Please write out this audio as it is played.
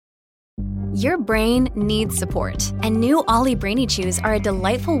Your brain needs support, and new Ollie Brainy Chews are a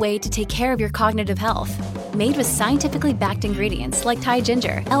delightful way to take care of your cognitive health. Made with scientifically backed ingredients like Thai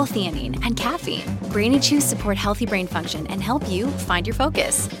ginger, L-theanine, and caffeine, Brainy Chews support healthy brain function and help you find your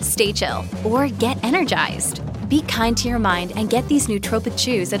focus, stay chill, or get energized. Be kind to your mind and get these nootropic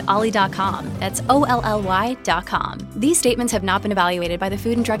chews at ollie.com. That's OLLY.com. These statements have not been evaluated by the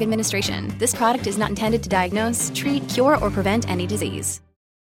Food and Drug Administration. This product is not intended to diagnose, treat, cure, or prevent any disease.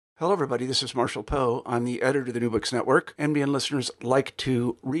 Hello, everybody. This is Marshall Poe. I'm the editor of the New Books Network. NBN listeners like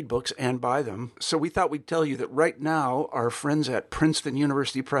to read books and buy them. So we thought we'd tell you that right now, our friends at Princeton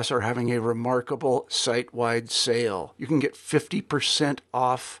University Press are having a remarkable site-wide sale. You can get 50%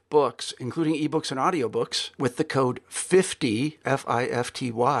 off books, including ebooks and audiobooks, with the code 50,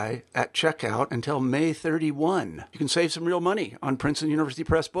 F-I-F-T-Y, at checkout until May 31. You can save some real money on Princeton University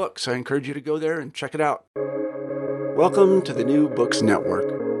Press books. I encourage you to go there and check it out. Welcome to the New Books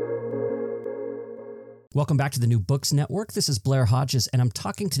Network. Welcome back to the New Books Network. This is Blair Hodges, and I'm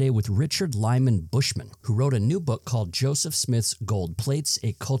talking today with Richard Lyman Bushman, who wrote a new book called Joseph Smith's Gold Plates,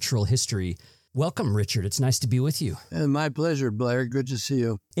 A Cultural History. Welcome, Richard. It's nice to be with you. My pleasure, Blair. Good to see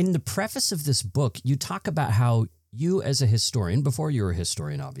you. In the preface of this book, you talk about how you, as a historian, before you were a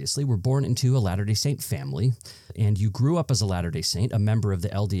historian, obviously, were born into a Latter-day Saint family, and you grew up as a Latter-day Saint, a member of the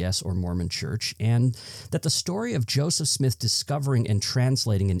LDS or Mormon Church, and that the story of Joseph Smith discovering and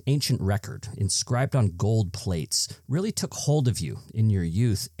translating an ancient record inscribed on gold plates really took hold of you in your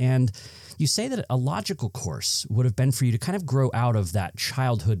youth. And you say that a logical course would have been for you to kind of grow out of that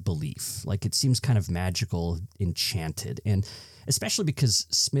childhood belief, like it seems kind of magical, enchanted, and especially because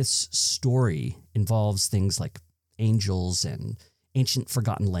Smith's story involves things like angels and ancient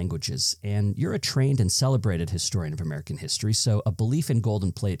forgotten languages, and you're a trained and celebrated historian of American history, so a belief in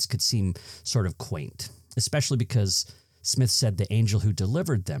golden plates could seem sort of quaint, especially because Smith said the angel who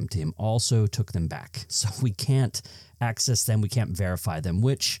delivered them to him also took them back. So we can't access them, we can't verify them,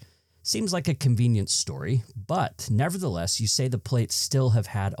 which seems like a convenient story, but nevertheless, you say the plates still have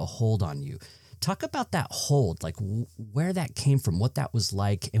had a hold on you. Talk about that hold, like where that came from, what that was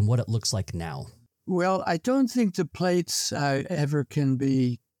like, and what it looks like now. Well, I don't think the plates ever can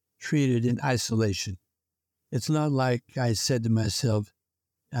be treated in isolation. It's not like I said to myself,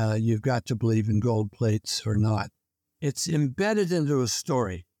 you've got to believe in gold plates or not. It's embedded into a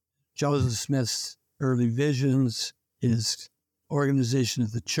story. Joseph Smith's early visions, his organization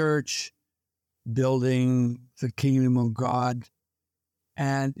of the church, building the kingdom of God.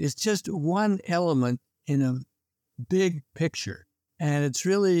 And it's just one element in a big picture. And it's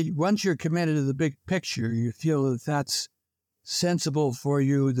really, once you're committed to the big picture, you feel that that's sensible for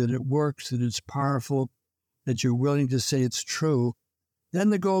you, that it works, that it's powerful, that you're willing to say it's true, then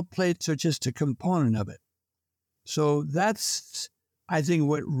the gold plates are just a component of it. So that's, I think,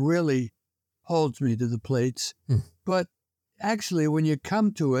 what really holds me to the plates. But actually, when you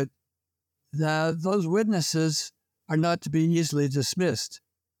come to it, those witnesses are not to be easily dismissed.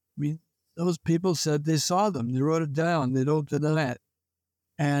 I mean, those people said they saw them. They wrote it down. They don't deny it.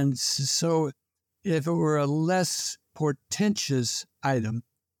 And so if it were a less portentous item,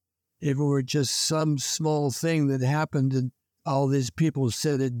 if it were just some small thing that happened and all these people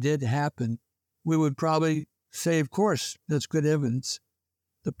said it did happen, we would probably say, of course, that's good evidence.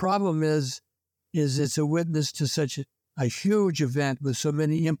 The problem is it's a witness to such a huge event with so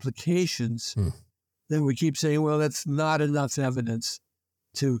many implications that we keep saying, well, that's not enough evidence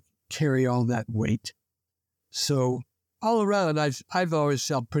to carry all that weight. So all around, I've always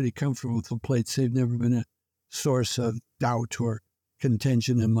felt pretty comfortable with the plates. They've never been a source of doubt or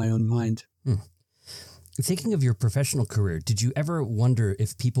contention in my own mind. Thinking of your professional career, did you ever wonder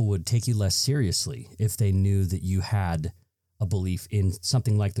if people would take you less seriously if they knew that you had a belief in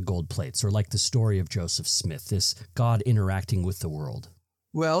something like the gold plates or like the story of Joseph Smith, this God interacting with the world?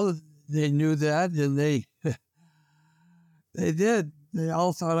 Well, they knew that, and they did. They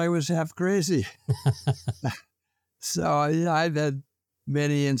all thought I was half crazy. So I've had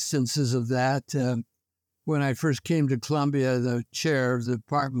many instances of that. When I first came to Columbia, the chair of the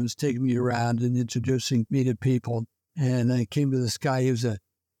department was taking me around and introducing me to people. And I came to this guy, he was a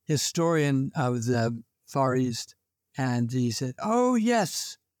historian of the Far East. And he said, "Oh,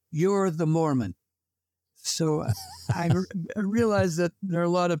 yes, you're the Mormon." So I realized that there are a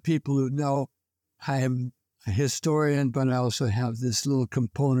lot of people who know I am a historian, but I also have this little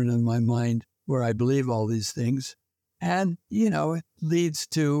component in my mind where I believe all these things. And, it leads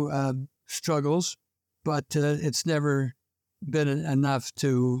to struggles, but it's never been enough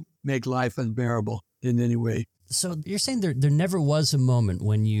to make life unbearable in any way. So you're saying there never was a moment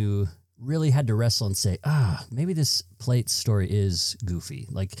when you really had to wrestle and say, maybe this plate story is goofy.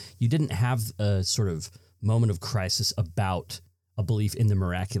 Like, you didn't have a sort of moment of crisis about a belief in the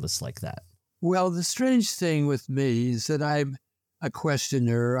miraculous like that. Well, the strange thing with me is that I'm a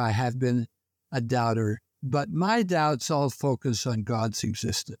questioner. I have been a doubter, but my doubts all focus on God's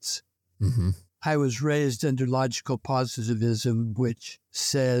existence. Mm-hmm. I was raised under logical positivism, which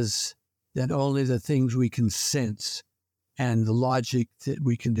says that only the things we can sense and the logic that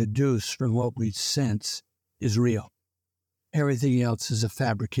we can deduce from what we sense is real. Everything else is a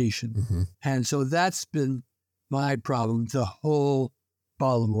fabrication. Mm-hmm. And so that's been my problem, the whole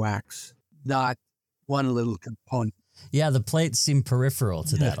ball of wax, not one little component. Yeah, the plates seem peripheral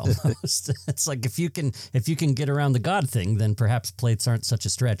to that almost. It's like if you can get around the God thing, then perhaps plates aren't such a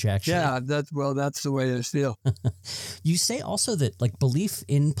stretch, actually. Yeah, that's the way I feel. You say also that like belief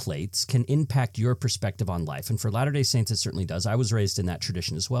in plates can impact your perspective on life. And for Latter-day Saints, it certainly does. I was raised in that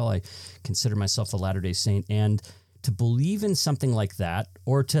tradition as well. I consider myself a Latter-day Saint. And to believe in something like that,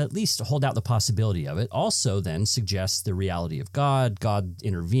 or to at least hold out the possibility of it, also then suggests the reality of God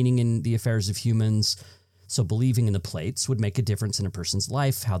intervening in the affairs of humans. So believing in the plates would make a difference in a person's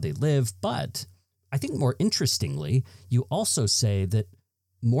life, how they live. But I think more interestingly, you also say that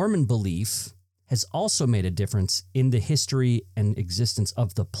Mormon belief has also made a difference in the history and existence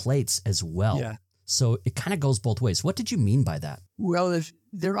of the plates as well. Yeah. So it kind of goes both ways. What did you mean by that? Well,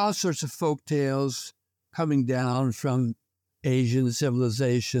 there are all sorts of folk tales coming down from Asian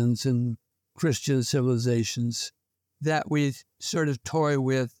civilizations and Christian civilizations that we sort of toy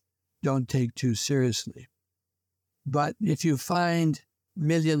with, don't take too seriously. But if you find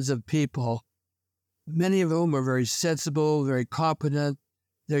millions of people, many of whom are very sensible, very competent,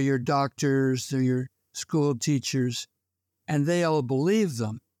 they're your doctors, they're your school teachers, and they all believe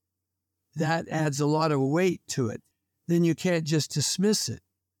them, that adds a lot of weight to it. Then you can't just dismiss it.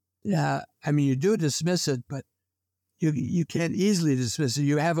 Yeah, I mean, you do dismiss it, but you can't easily dismiss it.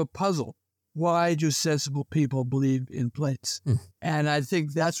 You have a puzzle. Why do sensible people believe in plates? And I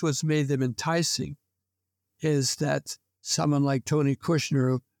think that's what's made them enticing, is that someone like Tony Kushner,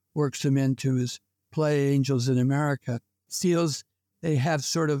 who works them into his play Angels in America, feels they have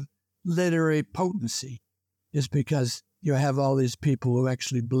sort of literary potency, is because you have all these people who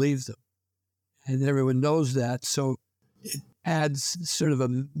actually believe them. And everyone knows that, so it adds sort of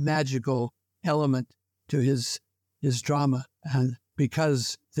a magical element to his drama, and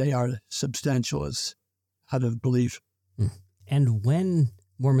because they are substantialists out of belief. And when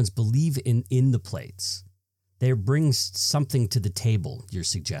Mormons believe in the plates, they bring something to the table, you're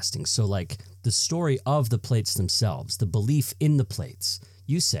suggesting. So like the story of the plates themselves, the belief in the plates,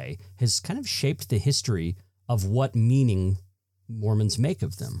 you say, has kind of shaped the history of what meaning Mormons make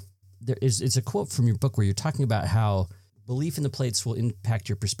of them. It's a quote from your book where you're talking about how belief in the plates will impact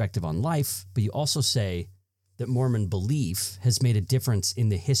your perspective on life, but you also say that Mormon belief has made a difference in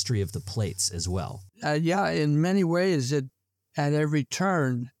the history of the plates as well. Yeah, in many ways, at every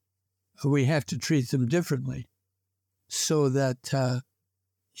turn, we have to treat them differently. So that, at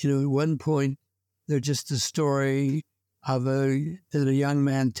one point, they're just a story that a young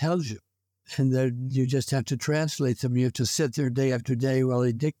man tells you. And that you just have to translate them. You have to sit there day after day while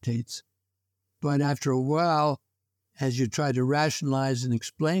he dictates. But after a while, as you try to rationalize and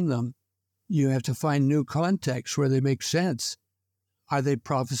explain them, you have to find new contexts where they make sense. Are they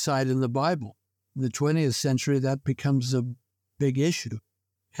prophesied in the Bible? In the 20th century, that becomes a big issue.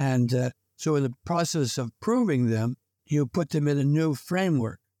 And so in the process of proving them, you put them in a new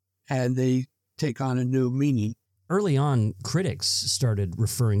framework, and they take on a new meaning. Early on, critics started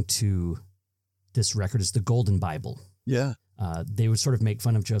referring to this record as the Golden Bible. Yeah. They would sort of make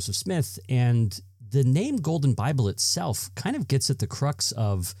fun of Joseph Smith, and the name Golden Bible itself kind of gets at the crux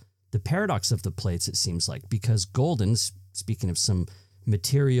of the paradox of the plates, it seems like, because golden, speaking of some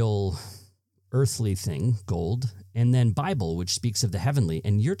material, earthly thing, gold, and then Bible, which speaks of the heavenly.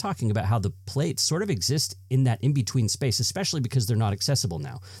 And you're talking about how the plates sort of exist in that in-between space, especially because they're not accessible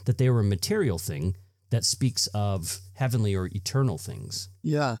now, that they were a material thing that speaks of heavenly or eternal things.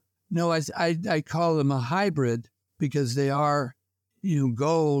 Yeah. No, I call them a hybrid because they are,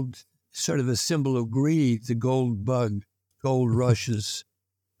 gold, sort of a symbol of greed, the gold bug, gold rushes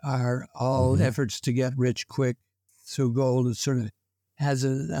are all efforts to get rich quick. So gold is sort of has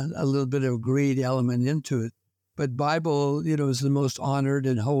a little bit of a greed element into it. But Bible, is the most honored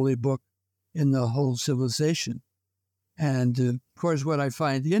and holy book in the whole civilization. And of course, what I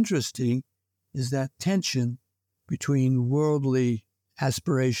find interesting is that tension between worldly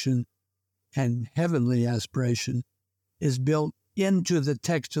aspiration and heavenly aspiration is built into the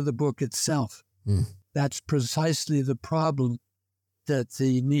text of the book itself. That's precisely the problem that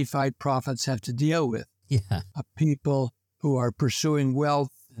the Nephite prophets have to deal with. Yeah. A people who are pursuing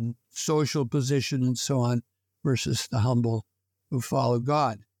wealth and social position and so on versus the humble who follow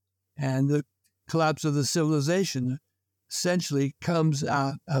God. And the collapse of the civilization essentially comes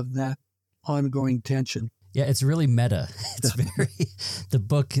out of that ongoing tension. Yeah, it's really meta. It's very, the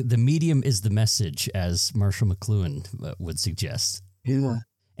book, the medium is the message, as Marshall McLuhan would suggest. Yeah.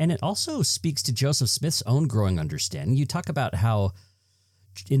 And it also speaks to Joseph Smith's own growing understanding. You talk about how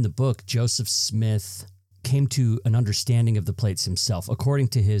in the book, Joseph Smith came to an understanding of the plates himself, according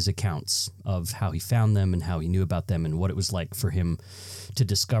to his accounts of how he found them and how he knew about them and what it was like for him to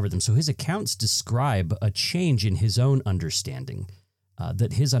discover them. So his accounts describe a change in his own understanding,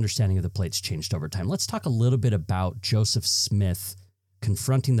 that his understanding of the plates changed over time. Let's talk a little bit about Joseph Smith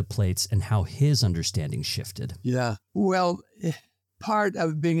confronting the plates and how his understanding shifted. Yeah. Well, part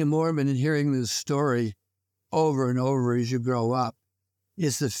of being a Mormon and hearing this story over and over as you grow up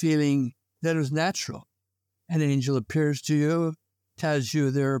is the feeling that it was natural. An angel appears to you, tells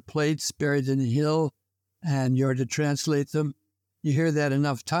you there are plates buried in the hill, and you're to translate them. You hear that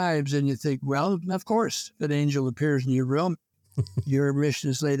enough times, and you think, well, of course, if an angel appears in your room, your mission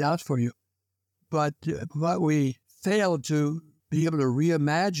is laid out for you. But what we fail to be able to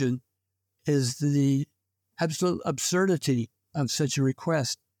reimagine is the absolute absurdity of such a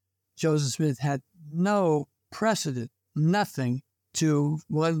request. Joseph Smith had no precedent, nothing to,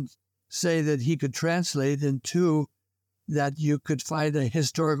 one, say that he could translate, and two, that you could find a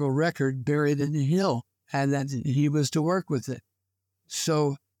historical record buried in the hill and that he was to work with it.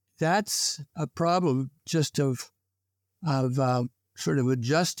 So that's a problem just of sort of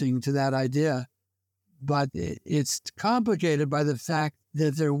adjusting to that idea. But it's complicated by the fact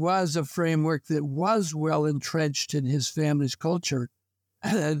that there was a framework that was well entrenched in his family's culture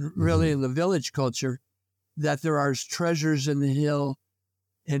and really in the village culture, that there are treasures in the hill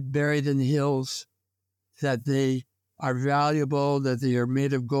and buried in the hills, that they are valuable, that they are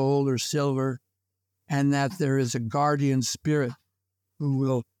made of gold or silver, and that there is a guardian spirit who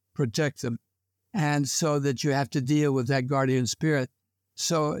will protect them. And so that you have to deal with that guardian spirit.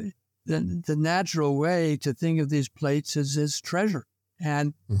 So the natural way to think of these plates is as treasure.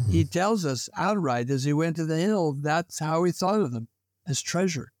 And he tells us outright as he went to the hill, that's how he thought of them, as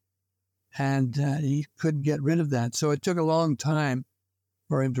treasure. And he couldn't get rid of that. So it took a long time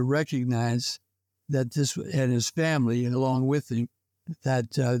for him to recognize that this, and his family along with him,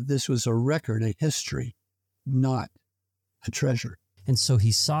 that this was a record, a history, not a treasure. And so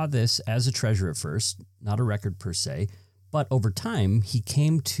he saw this as a treasure at first, not a record per se, but over time he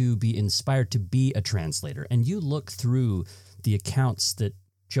came to be inspired to be a translator. And you look through the accounts that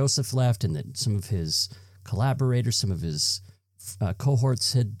Joseph left and that some of his collaborators, some of his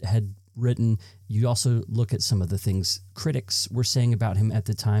cohorts had written. You also look at some of the things critics were saying about him at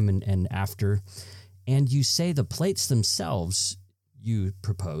the time and after. And you say the plates themselves, you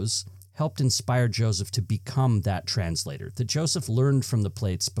propose, helped inspire Joseph to become that translator, that Joseph learned from the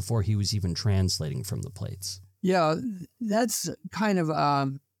plates before he was even translating from the plates. Yeah, that's kind of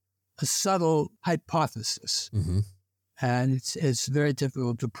a subtle hypothesis. And it's very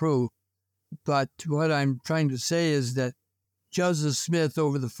difficult to prove. But what I'm trying to say is that Joseph Smith,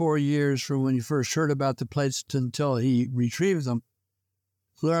 over the 4 years from when he first heard about the plates until he retrieved them,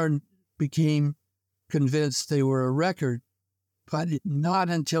 became convinced they were a record. But not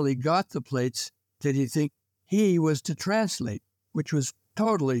until he got the plates did he think he was to translate, which was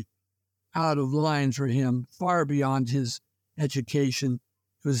totally out of line for him, far beyond his education.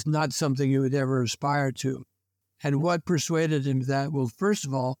 It was not something he would ever aspire to. And what persuaded him that? Well, first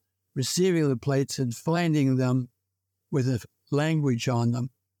of all, receiving the plates and finding them with a language on them.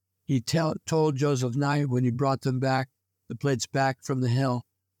 He told Joseph Knight when he brought them back, the plates back from the hill,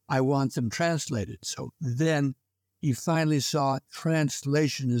 I want them translated. So then he finally saw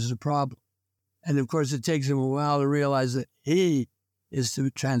translation is the problem. And of course, it takes him a while to realize that he is to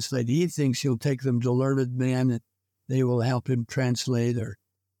translate. He thinks he'll take them to learned men and they will help him translate or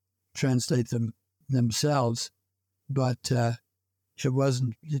translate them themselves. But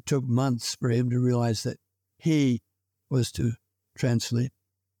it took months for him to realize that he was to translate.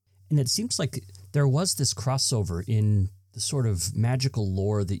 And it seems like there was this crossover in the sort of magical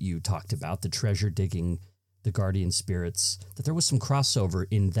lore that you talked about, the treasure digging, the guardian spirits, that there was some crossover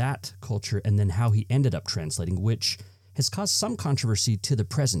in that culture and then how he ended up translating, which has caused some controversy to the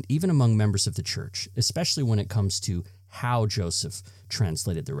present, even among members of the church, especially when it comes to how Joseph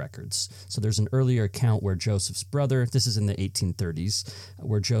translated the records. So there's an earlier account where Joseph's brother, this is in the 1830s,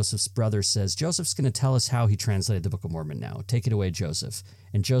 where Joseph's brother says, Joseph's going to tell us how he translated the Book of Mormon now. Take it away, Joseph.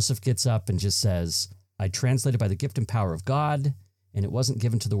 And Joseph gets up and just says, I translated by the gift and power of God. and it wasn't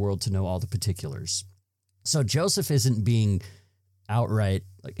given to the world to know all the particulars. So Joseph isn't being outright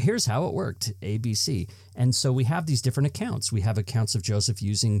like, here's how it worked, ABC. And so we have these different accounts. We have accounts of Joseph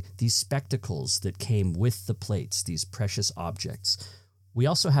using these spectacles that came with the plates, these precious objects. We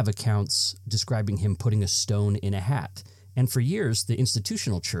also have accounts describing him putting a stone in a hat. And for years, the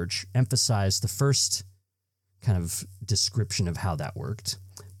institutional church emphasized the first kind of description of how that worked,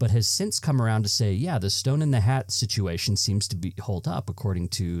 but has since come around to say, yeah, the stone in the hat situation seems to hold up according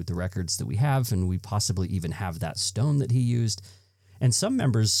to the records that we have, and we possibly even have that stone that he used. And some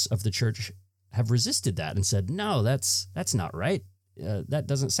members of the church have resisted that and said, no, that's not right. That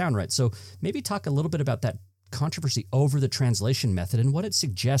doesn't sound right. So maybe talk a little bit about that controversy over the translation method and what it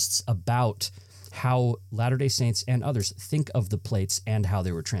suggests about how Latter-day Saints and others think of the plates and how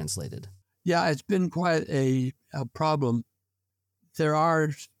they were translated. Yeah, it's been quite a problem. There are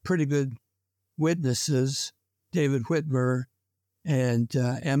pretty good witnesses, David Whitmer and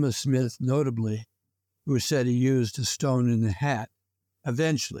Emma Smith notably, who said he used a stone in the hat.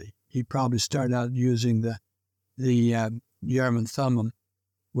 Eventually, he probably started out using the Urim and Thummim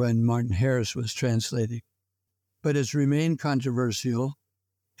when Martin Harris was translating. But it's remained controversial.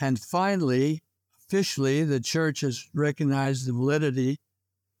 And finally, officially, the church has recognized the validity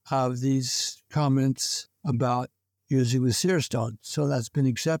of these comments about using the seer stone. So that's been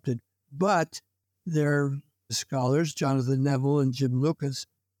accepted. But there are scholars, Jonathan Neville and Jim Lucas,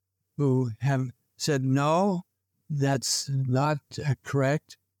 who have said, no, that's not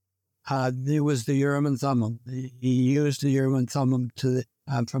correct. It was the Urim and Thummim. He used the Urim and Thummim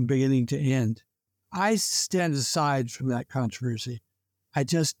from beginning to end. I stand aside from that controversy. I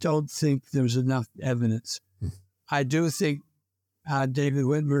just don't think there's enough evidence. I do think David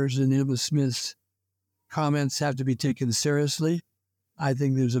Whitmer's and Emma Smith's comments have to be taken seriously. I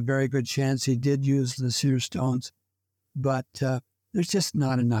think there's a very good chance he did use the seer stones, but there's just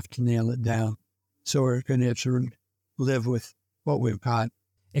not enough to nail it down. So we're going to have to live with what we've got.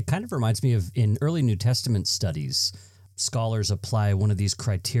 It kind of reminds me of in early New Testament studies, scholars apply one of these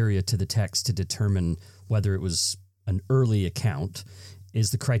criteria to the text to determine whether it was an early account, is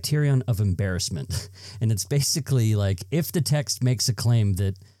the criterion of embarrassment. And it's basically like if the text makes a claim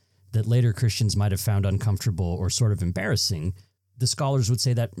that later Christians might have found uncomfortable or sort of embarrassing, the scholars would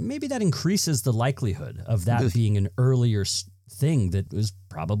say that maybe that increases the likelihood of that being an earlier thing that was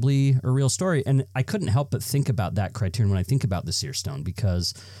probably a real story. And I couldn't help but think about that criterion when I think about the seer stone,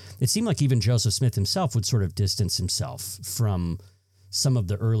 because it seemed like even Joseph Smith himself would sort of distance himself from some of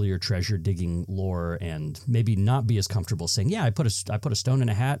the earlier treasure digging lore and maybe not be as comfortable saying, yeah, I put a stone in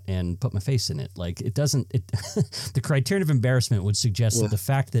a hat and put my face in it. Like the criterion of embarrassment would suggest that the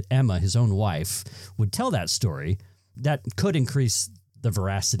fact that Emma, his own wife, would tell that story, that could increase the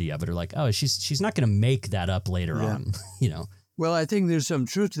veracity of it, or like, oh, she's not going to make that up later on, Well, I think there's some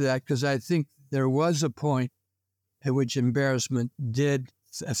truth to that, because I think there was a point at which embarrassment did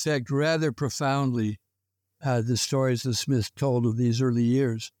affect rather profoundly the stories the Smiths told of these early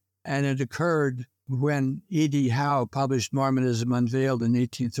years. And it occurred when E.D. Howe published Mormonism Unveiled in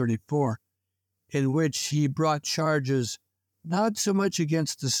 1834, in which he brought charges not so much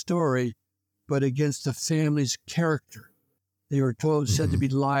against the story, but against the family's character. They were said to be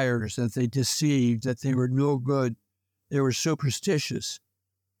liars, that they deceived, that they were no good, they were superstitious.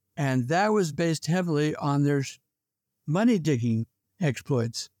 And that was based heavily on their money-digging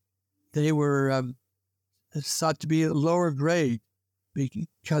exploits. They were thought to be a lower grade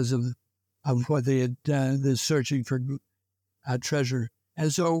because of what they had done, the searching for treasure.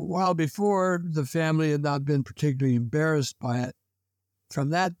 And so while before the family had not been particularly embarrassed by it, from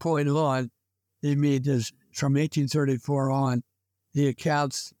that point on, they made this, from 1834 on, the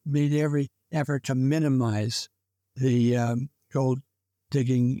accounts made every effort to minimize the gold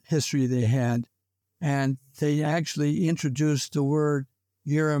digging history they had. And they actually introduced the word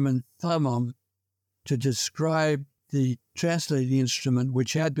Urim and Thummim to describe the translating instrument,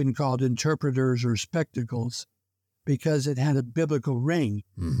 which had been called interpreters or spectacles, because it had a biblical ring.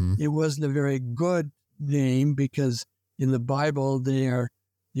 It wasn't a very good name, because in the Bible, the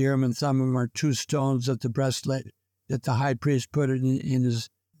Urim and Thummim are two stones at the breastplate that the high priest put in his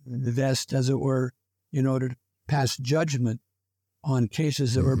vest, as it were, in order to pass judgment on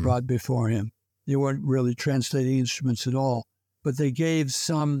cases that were brought before him. They weren't really translating instruments at all, but they gave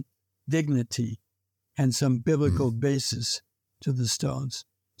some dignity and some biblical basis to the stones.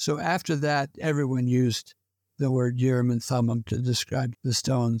 So after that, everyone used the word Urim and Thummim to describe the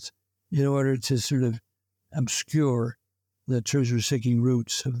stones in order to sort of obscure the treasure-seeking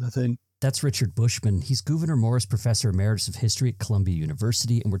roots of the thing. That's Richard Bushman. He's Gouverneur Morris Professor Emeritus of History at Columbia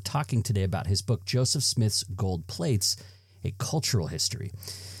University, and we're talking today about his book, Joseph Smith's Gold Plates. a cultural history.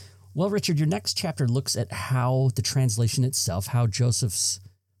 Well, Richard, your next chapter looks at how the translation itself, how Joseph's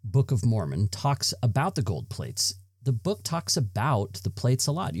Book of Mormon talks about the gold plates. The book talks about the plates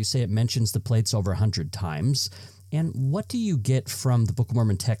a lot. You say it mentions the plates over 100 times. And what do you get from the Book of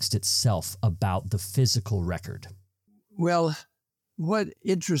Mormon text itself about the physical record? Well, what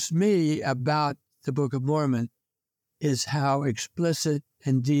interests me about the Book of Mormon is how explicit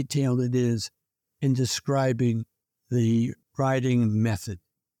and detailed it is in describing the writing method,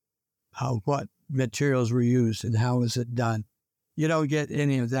 what materials were used and how was it done. You don't get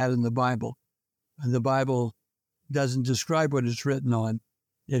any of that in the Bible. And the Bible doesn't describe what it's written on.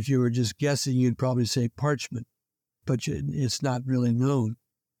 If you were just guessing, you'd probably say parchment, but it's not really known.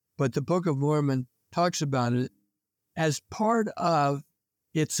 But the Book of Mormon talks about it as part of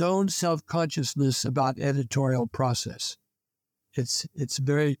its own self-consciousness about editorial process. It's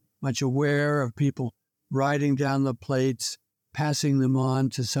very much aware of people writing down the plates, passing them on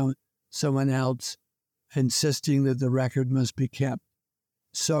to someone else, insisting that the record must be kept.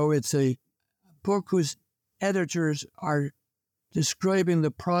 So it's a book whose editors are describing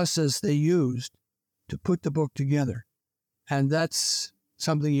the process they used to put the book together. And that's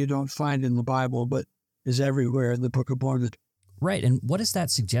something you don't find in the Bible, but is everywhere in the Book of Mormon. Right. And what does that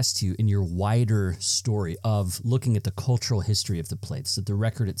suggest to you in your wider story of looking at the cultural history of the plates, that the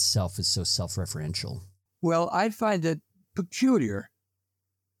record itself is so self-referential? Well, I find it peculiar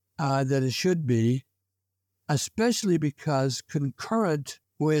that it should be, especially because concurrent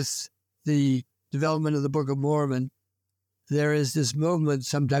with the development of the Book of Mormon, there is this movement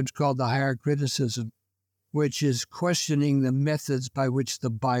sometimes called the higher criticism, which is questioning the methods by which the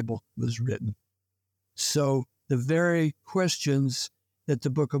Bible was written. So the very questions that the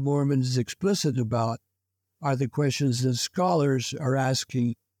Book of Mormon is explicit about are the questions that scholars are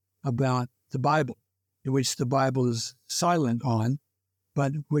asking about the Bible, in which the Bible is silent on,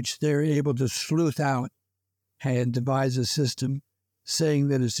 but which they're able to sleuth out and devise a system saying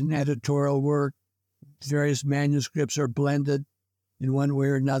that it's an editorial work. Various manuscripts are blended in one way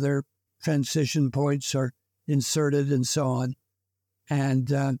or another. Transition points are inserted and so on.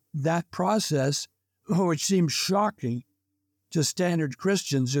 And that process, which seems shocking to standard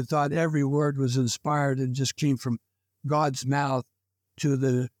Christians who thought every word was inspired and just came from God's mouth to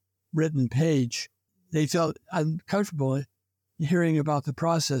the written page, they felt uncomfortable hearing about the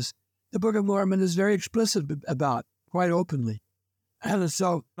process. The Book of Mormon is very explicit about, quite openly. And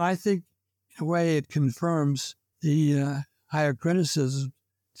so I think, in a way, it confirms the higher criticism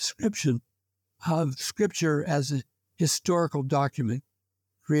description of Scripture as a historical document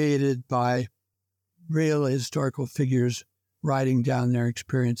created by real historical figures writing down their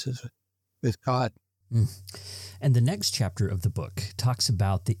experiences with God. And the next chapter of the book talks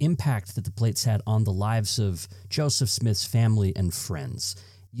about the impact that the plates had on the lives of Joseph Smith's family and friends.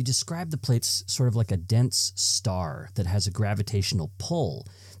 You describe the plates sort of like a dense star that has a gravitational pull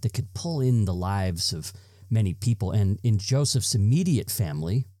that could pull in the lives of many people. And in Joseph's immediate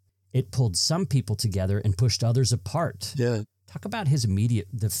family, it pulled some people together and pushed others apart. Yeah. Talk about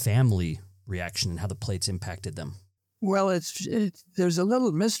the family reaction and how the plates impacted them. Well, there's a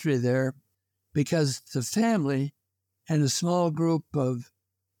little mystery there because the family and a small group of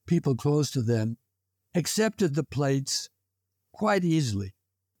people close to them accepted the plates quite easily.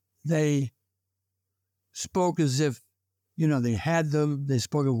 They spoke as if, they had them. They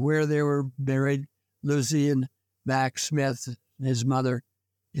spoke of where they were buried. Lucy and Max Smith, his mother,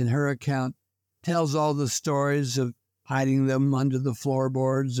 in her account, tells all the stories of hiding them under the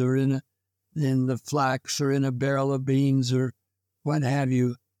floorboards or in the flax or in a barrel of beans or what have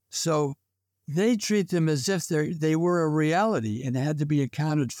you. So they treat them as if they were a reality and had to be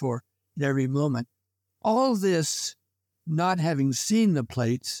accounted for at every moment. All this not having seen the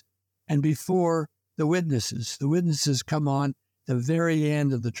plates and before the witnesses. The witnesses come on the very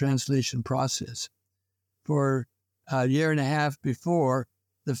end of the translation process. For a year and a half before,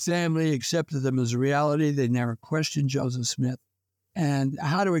 the family accepted them as a reality. They never questioned Joseph Smith. And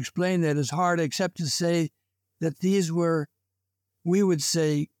how to explain that is hard, except to say that these were, we would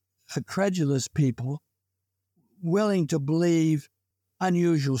say, credulous people willing to believe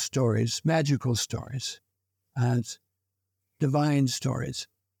unusual stories, magical stories, divine stories.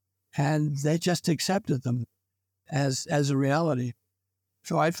 And they just accepted them as a reality.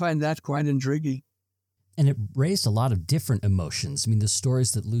 So I find that quite intriguing. And it raised a lot of different emotions. I mean, the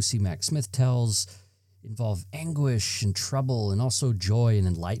stories that Lucy Mack Smith tells involve anguish and trouble and also joy and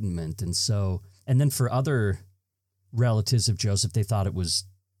enlightenment. And then for other relatives of Joseph, they thought it was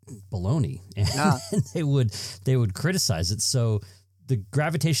baloney and they would criticize it. So the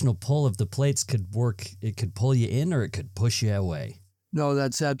gravitational pull of the plates could work. It could pull you in or it could push you away. No,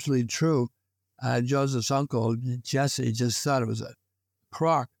 that's absolutely true. Joseph's uncle, Jesse, just thought it was a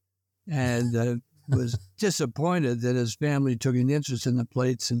crock and was disappointed that his family took an interest in the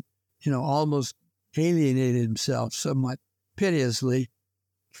plates and, almost alienated himself somewhat piteously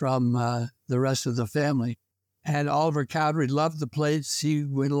from the rest of the family. And Oliver Cowdery loved the plates. He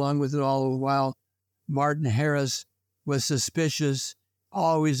went along with it all the while. Martin Harris was suspicious,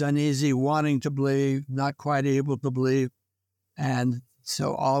 always uneasy, wanting to believe, not quite able to believe, and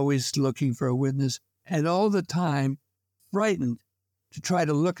so always looking for a witness, and all the time frightened to try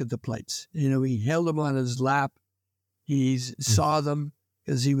to look at the plates. He held them on his lap. He saw them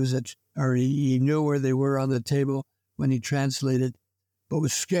because he knew where they were on the table when he translated, but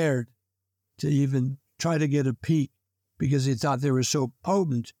was scared to even try to get a peek because he thought they were so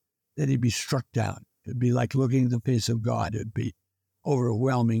potent that he'd be struck down. It'd be like looking at the face of God. It'd be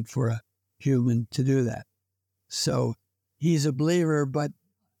overwhelming for a human to do that. So he's a believer, but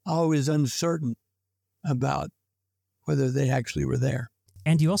always uncertain about whether they actually were there.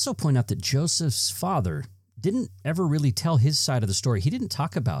 And you also point out that Joseph's father didn't ever really tell his side of the story. He didn't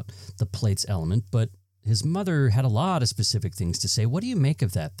talk about the plates element, but his mother had a lot of specific things to say. What do you make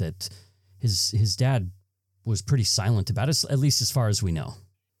of that his dad was pretty silent about it, at least as far as we know?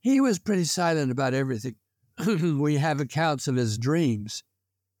 He was pretty silent about everything. We have accounts of his dreams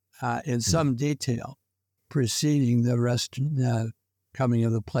in some detail preceding the coming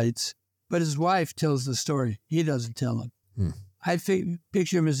of the plates. But his wife tells the story. He doesn't tell him. I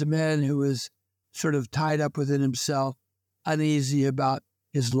picture him as a man who was sort of tied up within himself, uneasy about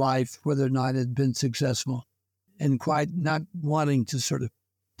his life, whether or not it had been successful, and quite not wanting to sort of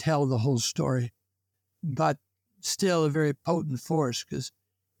tell the whole story. But still a very potent force, because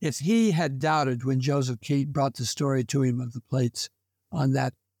if he had doubted when Joseph Keat brought the story to him of the plates on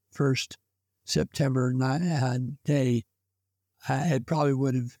that first September day, it probably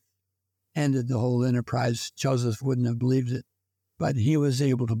would have ended the whole enterprise. Joseph wouldn't have believed it, but he was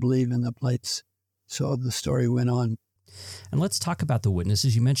able to believe in the plates. So the story went on. And let's talk about the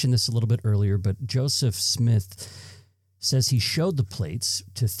witnesses. You mentioned this a little bit earlier, but Joseph Smith says he showed the plates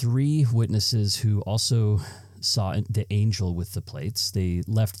to 3 witnesses who also saw the angel with the plates. They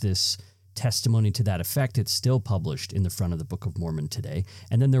left this testimony to that effect. It's still published in the front of the Book of Mormon today.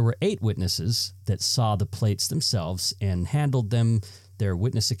 And then there were 8 witnesses that saw the plates themselves and handled them. Their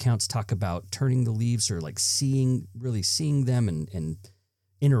witness accounts talk about turning the leaves or like really seeing them and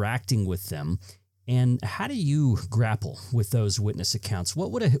interacting with them. And how do you grapple with those witness accounts?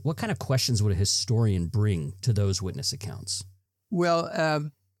 What kind of questions would a historian bring to those witness accounts?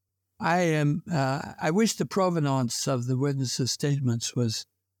 Well, I wish the provenance of the witnesses' statements was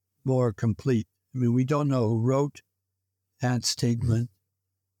more complete. I mean, we don't know who wrote that statement.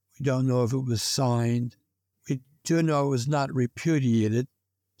 We don't know if it was signed. We do know it was not repudiated,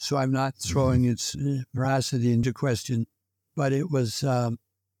 so I'm not throwing its veracity into question. But it was,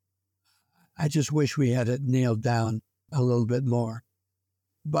 I just wish we had it nailed down a little bit more.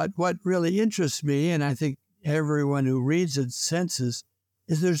 But what really interests me, and I think everyone who reads it senses,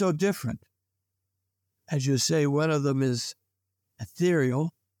 is they're so different. As you say, one of them is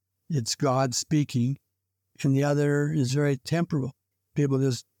ethereal, it's God speaking, and the other is very temporal, people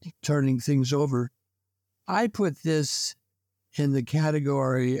just turning things over. I put this in the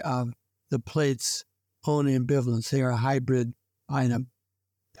category of the plates' own ambivalence. They are a hybrid item.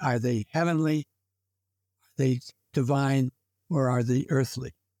 Are they heavenly, are they divine, or are they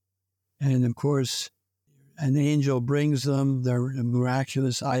earthly? And of course, an angel brings them, they're a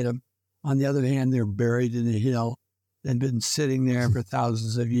miraculous item. On the other hand, they're buried in a hill. They've been sitting there for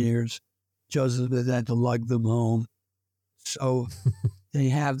thousands of years. Joseph has had to lug them home. So they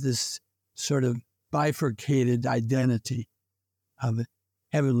have this sort of bifurcated identity of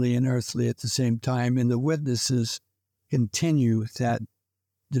heavenly and earthly at the same time. And the witnesses continue that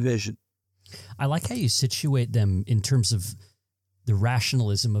division. I like how you situate them in terms of the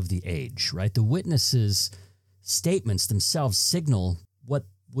rationalism of the age, right? The witnesses' statements themselves signal what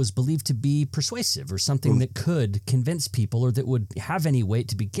was believed to be persuasive or something that could convince people or that would have any weight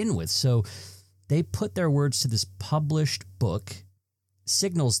to begin with. So they put their words to this published book,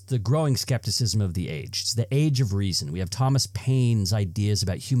 signals the growing skepticism of the age. It's the age of reason. We have Thomas Paine's ideas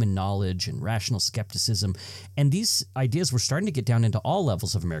about human knowledge and rational skepticism. And these ideas were starting to get down into all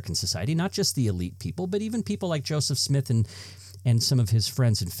levels of American society, not just the elite people, but even people like Joseph Smith and some of his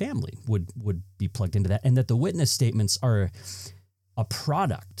friends and family would be plugged into that. And that the witness statements are a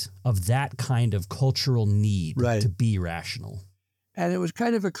product of that kind of cultural need to be rational. And it was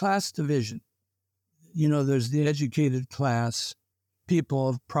kind of a class division. You know, there's the educated class, people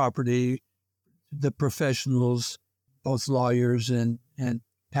of property, the professionals, both lawyers and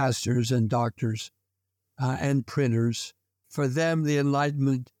pastors and doctors and printers. For them, the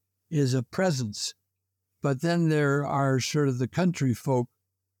Enlightenment is a presence. But then there are sort of the country folk,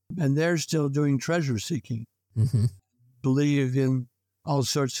 and they're still doing treasure seeking, believe in all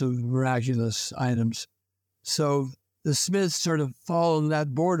sorts of miraculous items. So the Smiths sort of fall in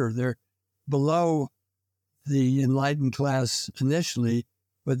that border. They're below the enlightened class initially,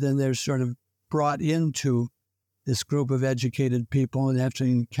 but then they're sort of brought into this group of educated people and have to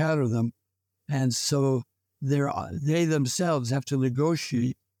encounter them. And so they themselves have to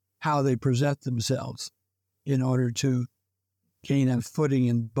negotiate how they present themselves in order to gain a footing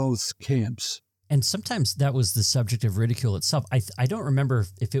in both camps. And sometimes that was the subject of ridicule itself. I don't remember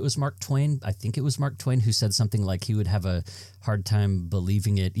if it was Mark Twain. I think it was Mark Twain who said something like he would have a hard time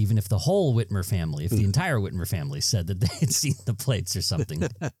believing it, even if the whole Whitmer family, if the entire Whitmer family said that they had seen the plates or something.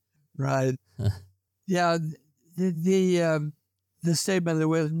 Right. Yeah. The statement of the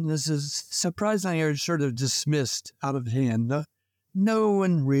witnesses surprisingly are sort of dismissed out of hand. No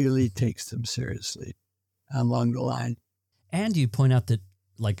one really takes them seriously along the line. And you point out that,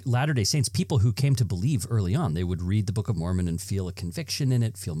 like Latter-day Saints, people who came to believe early on, they would read the Book of Mormon and feel a conviction in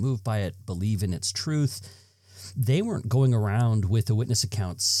it, feel moved by it, believe in its truth. They weren't going around with the witness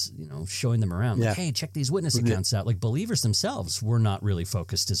accounts, showing them around. Like, hey, check these witness accounts out. Like, believers themselves were not really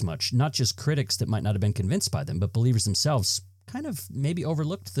focused as much. Not just critics that might not have been convinced by them, but believers themselves kind of maybe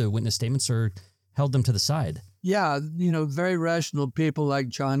overlooked the witness statements or held them to the side. Yeah, very rational people like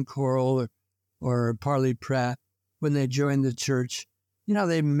John Corll or Parley Pratt, when they joined the church,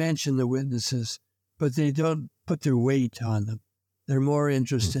 they mention the witnesses, but they don't put their weight on them. They're more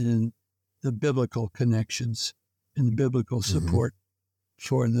interested in the biblical connections and the biblical support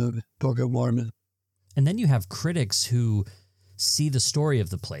for the Book of Mormon. And then you have critics who see the story of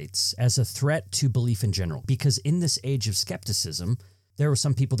the plates as a threat to belief in general, because in this age of skepticism, there were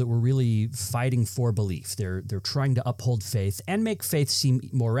some people that were really fighting for belief. They're trying to uphold faith and make faith seem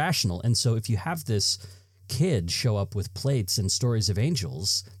more rational. And so if you have this kid show up with plates and stories of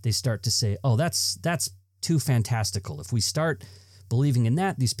angels, they start to say, oh, that's too fantastical. If we start believing in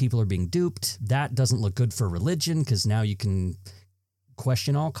that, these people are being duped. That doesn't look good for religion, because now you can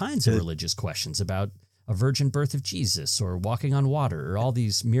question all kinds of religious questions about a virgin birth of Jesus or walking on water, or all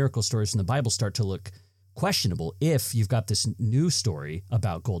these miracle stories from the Bible start to look questionable if you've got this new story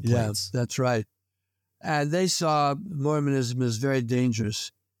about gold plates. Yeah, that's right. And they saw Mormonism as very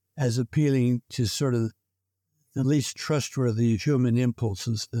dangerous, as appealing to sort of the least trustworthy human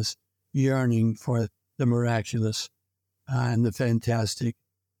impulses, this yearning for the miraculous and the fantastic,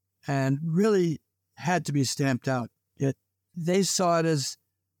 and really had to be stamped out. They saw it as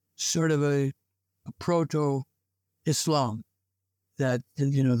sort of a proto-Islam, that,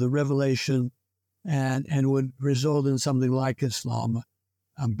 the revelation and would result in something like Islam,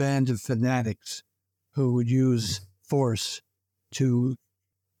 a band of fanatics who would use force to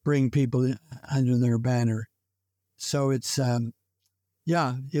bring people under their banner. So it's,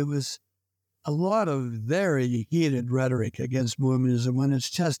 it was a lot of very heated rhetoric against Mormonism when it's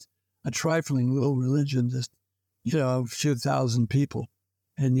just a trifling little religion, just, a few thousand people.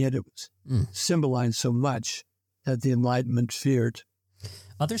 And yet it was symbolized so much that the Enlightenment feared.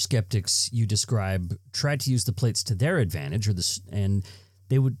 Other skeptics you describe tried to use the plates to their advantage, and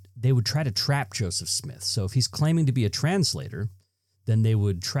they would try to trap Joseph Smith. So if he's claiming to be a translator, then they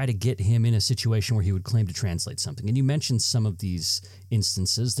would try to get him in a situation where he would claim to translate something. And you mentioned some of these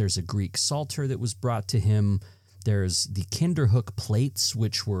instances. There's a Greek psalter that was brought to him. There's the Kinderhook plates,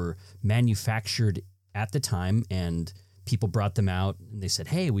 which were manufactured at the time, and people brought them out, and they said,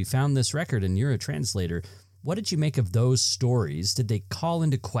 hey, we found this record, and you're a translator. What did you make of those stories? Did they call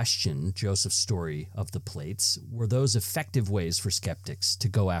into question Joseph's story of the plates? Were those effective ways for skeptics to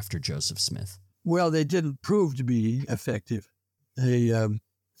go after Joseph Smith? Well, they didn't prove to be effective. They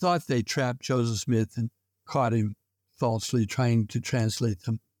thought they trapped Joseph Smith and caught him falsely trying to translate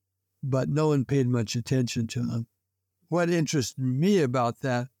them, but no one paid much attention to them. What interested me about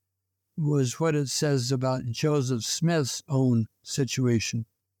that was what it says about Joseph Smith's own situation.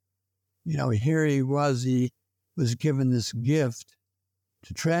 Here he was given this gift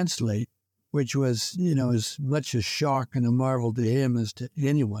to translate, which was, as much a shock and a marvel to him as to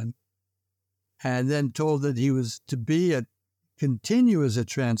anyone, and then told that he was to continue as a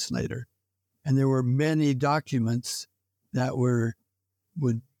translator. And there were many documents that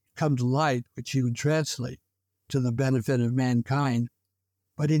would come to light, which he would translate to the benefit of mankind,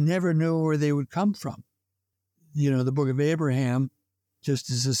 but he never knew where they would come from. The Book of Abraham, just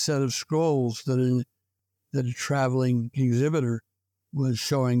as a set of scrolls that a traveling exhibitor was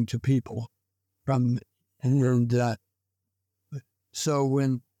showing to people from, and so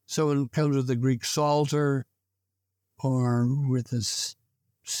when someone comes with the Greek Psalter or with this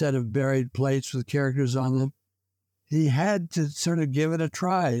set of buried plates with characters on them, he had to sort of give it a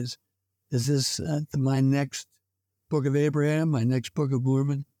try. Is this my next book of Abraham, my next book of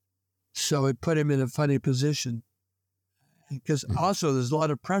Bushman? So it put him in a funny position. Because also there's a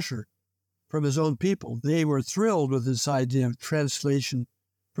lot of pressure from his own people. They were thrilled with this idea of translation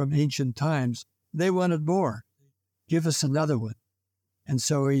from ancient times. They wanted more. Give us another one. And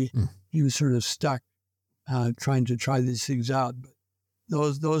so he was sort of stuck trying to try these things out. But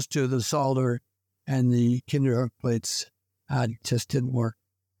those two, the Psalter and the Kinderhook plates, just didn't work.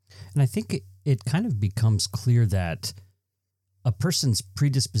 And I think it kind of becomes clear that a person's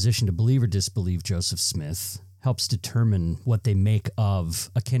predisposition to believe or disbelieve Joseph Smith helps determine what they make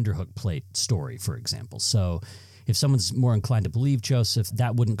of a Kinderhook plate story, for example. So if someone's more inclined to believe Joseph,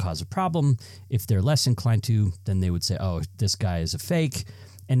 that wouldn't cause a problem. If they're less inclined to, then they would say, oh, this guy is a fake.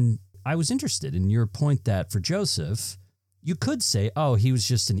 And I was interested in your point that for Joseph, you could say, oh, he was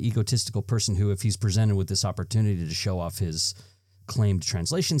just an egotistical person who, if he's presented with this opportunity to show off his claimed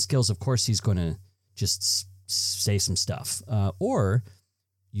translation skills, of course he's going to just say some stuff. Or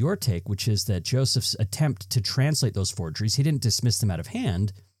your take, which is that Joseph's attempt to translate those forgeries, he didn't dismiss them out of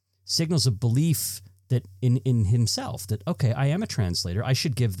hand, signals a belief that in himself that, okay, I am a translator. I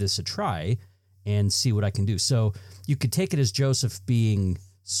should give this a try and see what I can do. So you could take it as Joseph being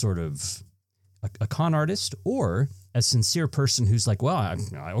sort of a con artist, or a sincere person who's like, well,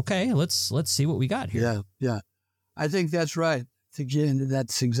 okay, let's see what we got here. Yeah. I think that's right. Again,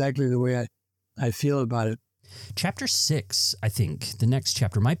 that's exactly the way I feel about it. Chapter 6, I think, the next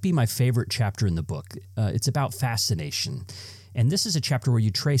chapter, might be my favorite chapter in the book. It's about fascination. And this is a chapter where you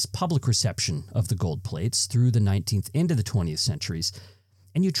trace public reception of the gold plates through the 19th into the 20th centuries.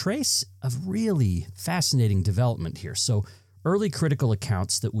 And you trace a really fascinating development here. So early critical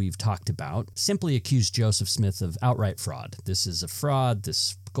accounts that we've talked about simply accuse Joseph Smith of outright fraud. This is a fraud.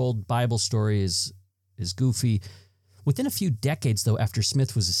 This gold Bible story is goofy. Within a few decades, though, after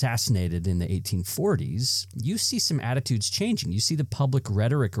Smith was assassinated in the 1840s, you see some attitudes changing. You see the public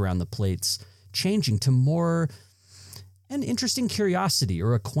rhetoric around the plates changing to more an interesting curiosity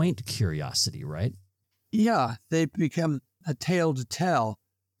or a quaint curiosity, right? Yeah, they become a tale to tell.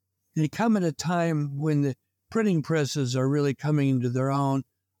 They come at a time when the printing presses are really coming into their own,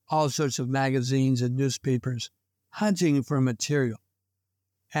 all sorts of magazines and newspapers hunting for material.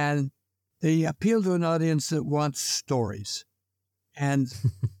 And they appeal to an audience that wants stories. And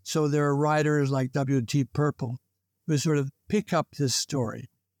so there are writers like W.T. Purple who sort of pick up this story.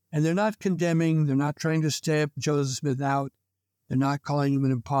 And they're not condemning, they're not trying to stamp Joseph Smith out, they're not calling him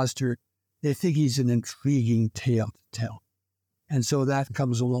an imposter. They think he's an intriguing tale to tell. And so that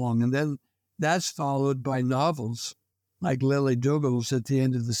comes along. And then that's followed by novels like Lily Dougal's at the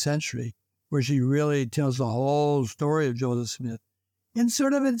end of the century, where she really tells the whole story of Joseph Smith in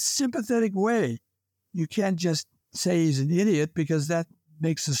sort of a sympathetic way. You can't just say he's an idiot because that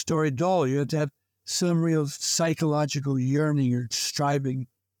makes the story dull. You have to have some real psychological yearning or striving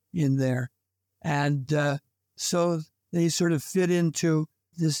in there. And so they sort of fit into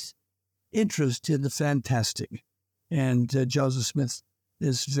this interest in the fantastic. And Joseph Smith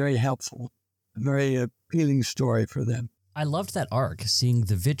is very helpful, a very appealing story for them. I loved that arc, seeing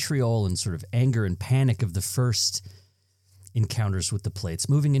the vitriol and sort of anger and panic of the first encounters with the plates,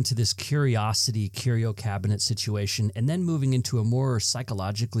 moving into this curiosity, curio cabinet situation, and then moving into a more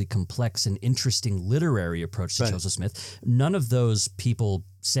psychologically complex and interesting literary approach to Joseph Smith. None of those people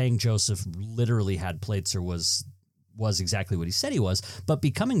saying Joseph literally had plates or was exactly what he said he was, but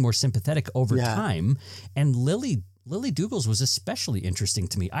becoming more sympathetic over time. And Lily Dougal's was especially interesting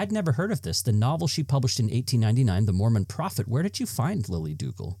to me. I'd never heard of this. The novel she published in 1899, The Mormon Prophet. Where did you find Lily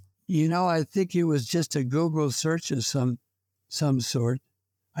Dougal? You know, I think it was just a Google search of some sort.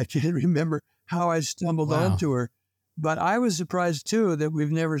 I can't remember how I stumbled onto her, but I was surprised too that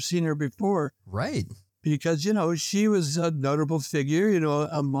we've never seen her before. Right. Because, you know, she was a notable figure, you know,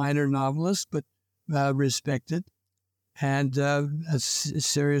 a minor novelist, but respected, and a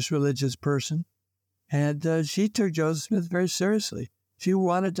serious religious person. And she took Joseph Smith very seriously. She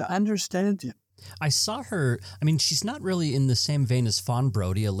wanted to understand him. I saw her, I mean, she's not really in the same vein as Fawn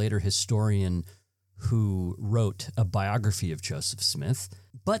Brodie, a later historian who wrote a biography of Joseph Smith,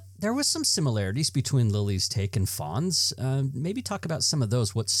 but there was some similarities between Lily's take and Fawn's. Maybe talk about some of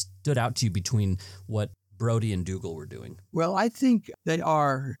those. What stood out to you between what Brodie and Dougal were doing? Well, I think they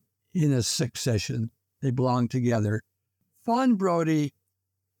are in a succession. They belong together. Fawn Brodie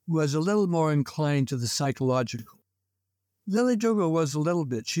was a little more inclined to the psychological. Lily Dougal was a little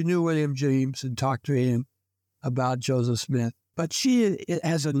bit. She knew William James and talked to him about Joseph Smith, but she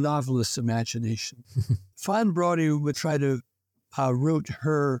has a novelist's imagination. Fawn Brodie would try to root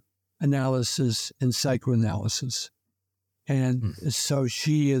her analysis in psychoanalysis. And so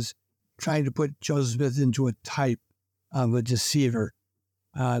she is trying to put Joseph Smith into a type of a deceiver,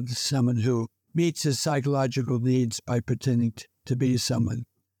 someone who meets his psychological needs by pretending to be someone.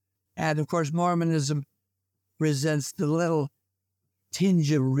 And of course, Mormonism resents the little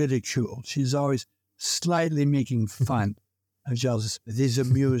tinge of ridicule. She's always slightly making fun of Joseph Smith. He's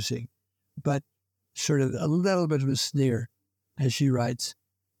amusing, but sort of a little bit of a sneer, as she writes.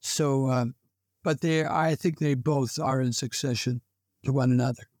 So, but I think they both are in succession to one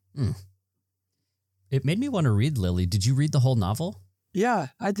another. It made me want to read Lily. Did you read the whole novel? Yeah,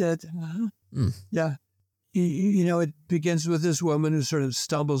 I did. Yeah. It begins with this woman who sort of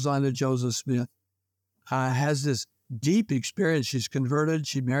stumbles onto Joseph Smith, has this deep experience. She's converted.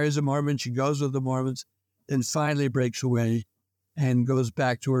 She marries a Mormon. She goes with the Mormons, and finally breaks away and goes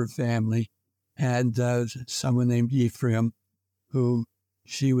back to her family and someone named Ephraim, who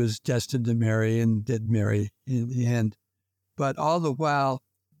she was destined to marry and did marry in the end. But all the while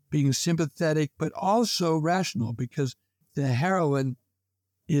being sympathetic, but also rational, because the heroine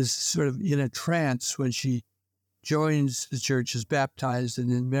is sort of in a trance when she joins the church, is baptized,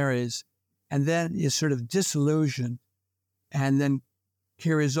 and then marries, and then is sort of disillusioned, and then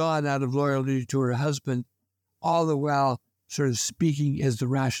carries on out of loyalty to her husband, all the while sort of speaking as the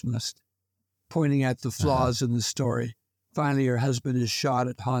rationalist, pointing at the flaws in the story. Finally, her husband is shot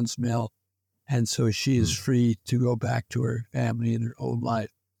at Hans Mill, and so she is free to go back to her family and her old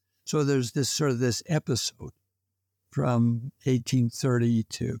life. So there's this episode from 1830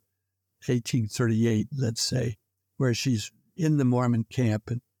 to 1838, let's say, where she's in the Mormon camp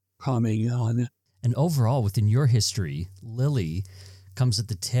and commenting on it. And overall, within your history, Lily comes at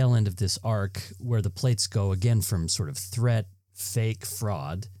the tail end of this arc where the plates go again from sort of threat, fake,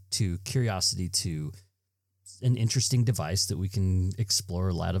 fraud, to curiosity, to an interesting device that we can explore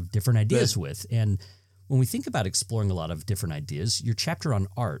a lot of different ideas with. And when we think about exploring a lot of different ideas, your chapter on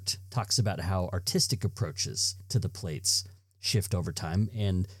art talks about how artistic approaches to the plates shift over time.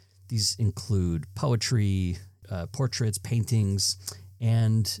 And these include poetry, portraits, paintings,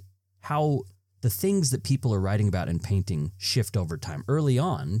 and how the things that people are writing about and painting shift over time. Early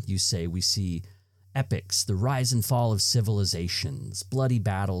on, you say, we see epics, the rise and fall of civilizations, bloody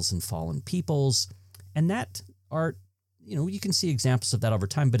battles and fallen peoples. And that art, you can see examples of that over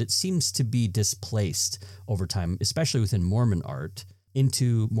time, but it seems to be displaced over time, especially within Mormon art,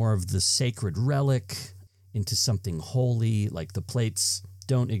 into more of the sacred relic, into something holy, like the plates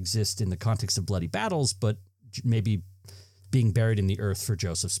don't exist in the context of bloody battles, but maybe being buried in the earth for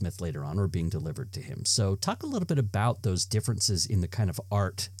Joseph Smith later on, or being delivered to him. So talk a little bit about those differences in the kind of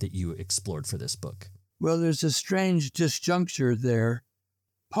art that you explored for this book. Well, there's a strange disjuncture there.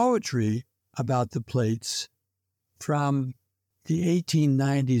 Poetry about the plates from the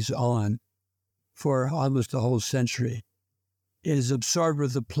 1890s on, for almost a whole century, is absorbed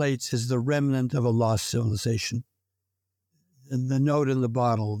with the plates as the remnant of a lost civilization. And the note in the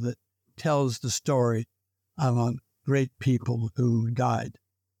bottle that tells the story of great people who died.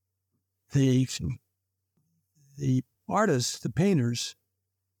 The artists, the painters,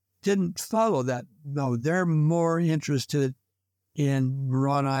 didn't follow that. No, they're more interested in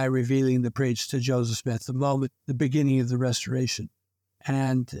Moroni revealing the plates to Joseph Smith, the beginning of the Restoration.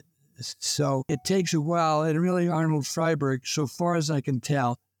 And so it takes a while, and really Arnold Freiberg, so far as I can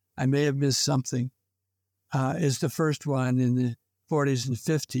tell, I may have missed something, is the first one in the 40s and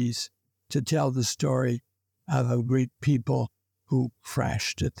 50s to tell the story of great people who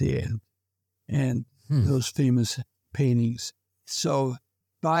crashed at the end, and those famous paintings. So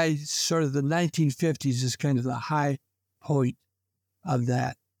by sort of the 1950s is kind of the high point of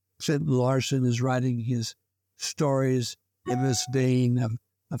that. Clinton Larson is writing his stories in this vein of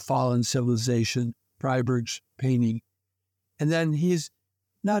a fallen civilization, Freiberg's painting. And then he's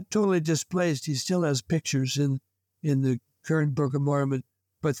not totally displaced. He still has pictures in the current Book of Mormon,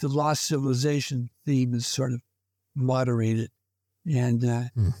 but the lost civilization theme is sort of moderated.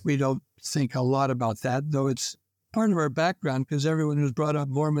 And we don't think a lot about that, though it's part of our background, because everyone who's brought up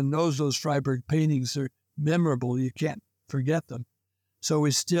Mormon knows those Freiberg paintings are memorable. You can't forget them. So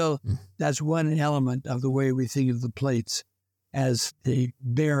we still, that's one element of the way we think of the plates as the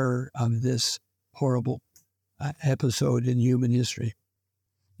bearer of this horrible episode in human history.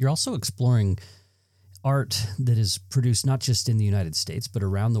 You're also exploring art that is produced not just in the United States, but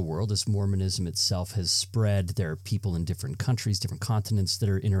around the world as Mormonism itself has spread. There are people in different countries, different continents that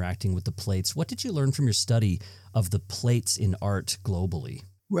are interacting with the plates. What did you learn from your study of the plates in art globally?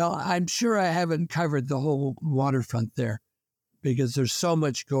 Well, I'm sure I haven't covered the whole waterfront there because there's so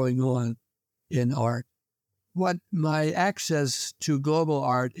much going on in art. What my access to global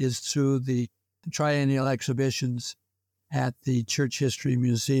art is through the triennial exhibitions at the Church History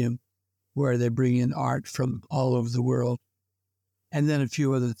Museum, where they bring in art from all over the world, and then a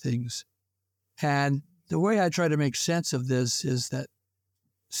few other things. And the way I try to make sense of this is that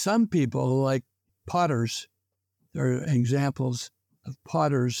some people, like potters, there are examples of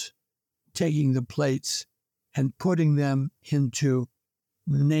potters taking the plates and putting them into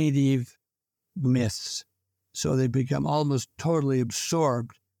native myths. So they become almost totally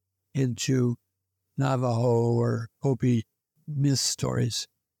absorbed into Navajo or Hopi myth stories.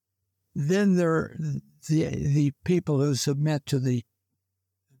 Then there are the people who submit to the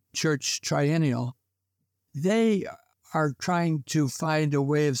church triennial. They are trying to find a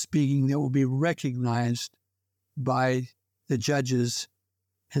way of speaking that will be recognized by the judges.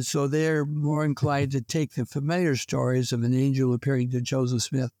 And so they're more inclined to take the familiar stories of an angel appearing to Joseph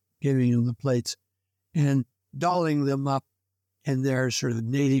Smith, giving him the plates, and dolling them up in their sort of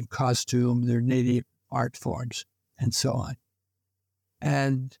native costume, their native art forms, and so on.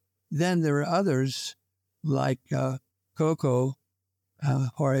 And then there are others like Jorge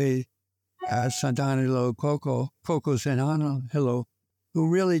Santanilo Coco Santanilo, who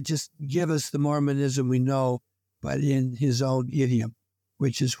really just give us the Mormonism we know, but in his own idiom,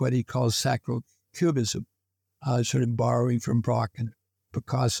 which is what he calls sacral cubism, sort of borrowing from Brock and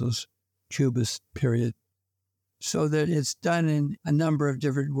Picasso's Cubist period. So that it's done in a number of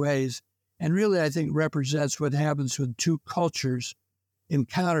different ways, and really I think represents what happens when two cultures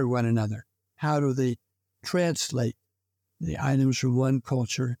encounter one another. How do they translate the items from one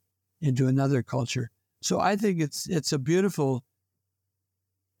culture into another culture? So I think it's a beautiful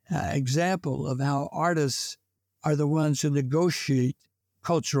example of how artists are the ones who negotiate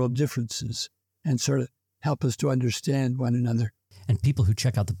cultural differences and sort of help us to understand one another. And people who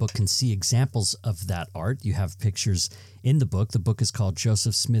check out the book can see examples of that art. You have pictures in the book. The book is called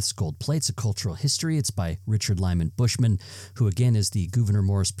Joseph Smith's Gold Plates, A Cultural History. It's by Richard Lyman Bushman, who again is the Gouverneur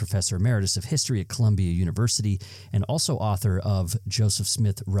Morris Professor Emeritus of History at Columbia University and also author of Joseph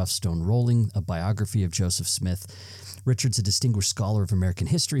Smith, Rough Stone Rolling, a biography of Joseph Smith. Richard's a distinguished scholar of American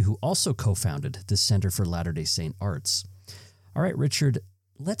history who also co-founded the Center for Latter-day Saint Arts. All right, Richard,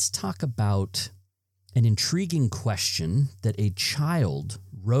 let's talk about an intriguing question that a child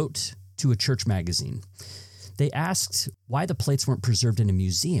wrote to a church magazine. They asked why the plates weren't preserved in a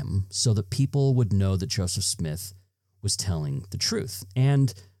museum so that people would know that Joseph Smith was telling the truth.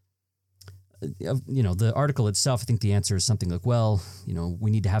 And, the article itself, I think the answer is something like, well, we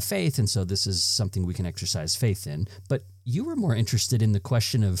need to have faith, and so this is something we can exercise faith in. But you were more interested in the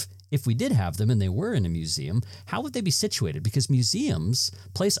question of, if we did have them and they were in a museum, how would they be situated? Because museums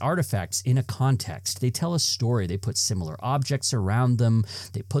place artifacts in a context. They tell a story. They put similar objects around them.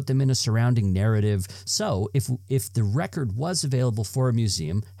 They put them in a surrounding narrative. So if the record was available for a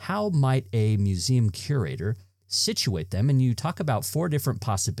museum, how might a museum curator situate them? And you talk about 4 different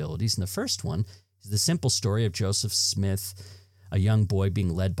possibilities. And the first one is the simple story of Joseph Smith, a young boy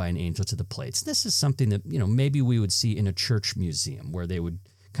being led by an angel to the plates. This is something that, maybe we would see in a church museum where they would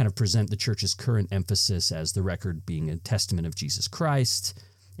kind of present the church's current emphasis as the record being a testament of Jesus Christ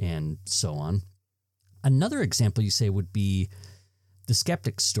and so on. Another example you say would be the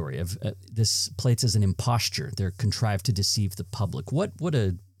skeptic's story of this plates as an imposture. They're contrived to deceive the public. What would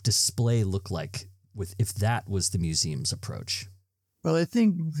a display look like if that was the museum's approach? Well, I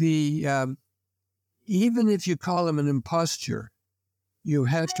think even if you call them an imposture, you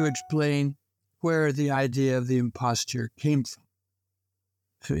have to explain where the idea of the imposture came from.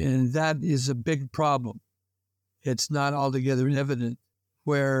 And that is a big problem. It's not altogether evident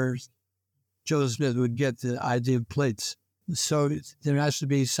where Joseph Smith would get the idea of plates. So there has to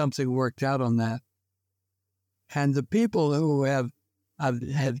be something worked out on that. And the people who have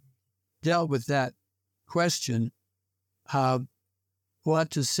dealt with that question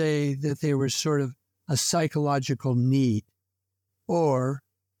want to say that they were sort of a psychological need, or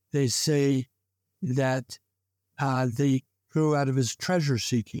they say that they grew out of his treasure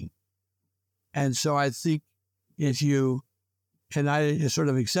seeking. And so I think and I sort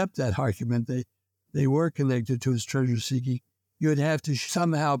of accept that argument, they were connected to his treasure seeking, you would have to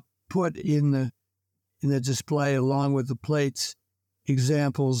somehow put in the display, along with the plates,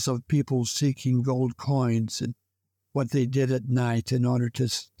 examples of people seeking gold coins and what they did at night in order to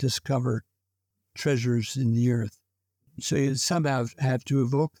discover treasures in the earth. So you somehow have to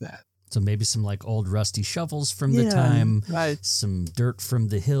evoke that. So maybe some like old rusty shovels from the time, right. Some dirt from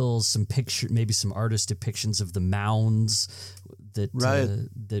the hills, some maybe some artist depictions of the mounds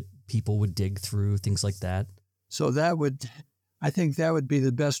that people would dig through, things like that. So I think that would be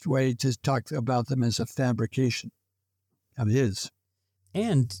the best way to talk about them as a fabrication of his.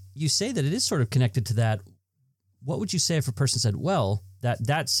 And you say that it is sort of connected to that. What would you say if a person said, well,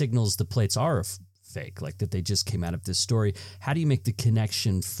 that signals the plates are fake, like that they just came out of this story? How do you make the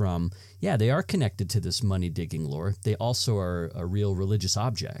connection from, they are connected to this money digging lore. They also are a real religious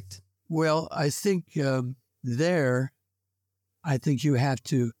object. Well, I think I think you have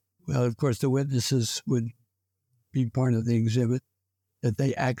to, of course, the witnesses would be part of the exhibit, that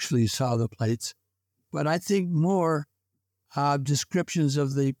they actually saw the plates. But I think more descriptions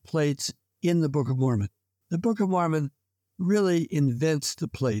of the plates in the Book of Mormon. The Book of Mormon really invents the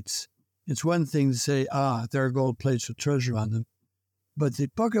plates. It's one thing to say, there are gold plates with treasure on them. But the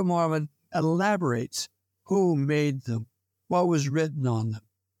Book of Mormon elaborates who made them, what was written on them,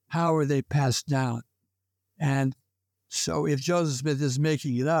 how were they passed down. And so if Joseph Smith is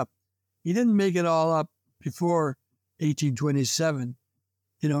making it up, he didn't make it all up before 1827.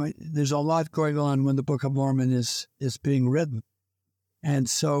 There's a lot going on when the Book of Mormon is being written. And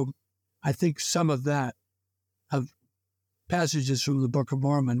so I think some of that, of passages from the Book of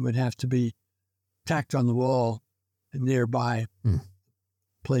Mormon, would have to be tacked on the wall nearby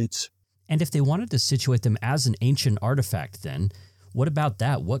plates. And if they wanted to situate them as an ancient artifact, then what about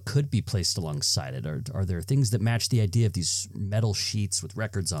that? What could be placed alongside it? Are there things that match the idea of these metal sheets with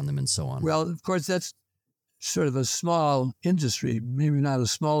records on them and so on? Well, of course, that's sort of a small industry, maybe not a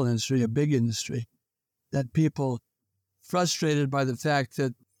small industry, a big industry, that people, frustrated by the fact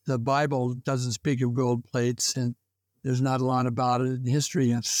that the Bible doesn't speak of gold plates and there's not a lot about it in history,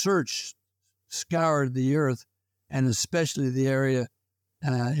 have searched, scoured the earth, and especially the area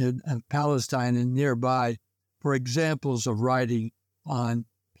of Palestine and nearby for examples of writing on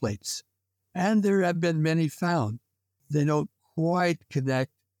plates. And there have been many found. They don't quite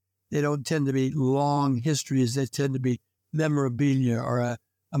connect. They don't tend to be long histories. They tend to be memorabilia or a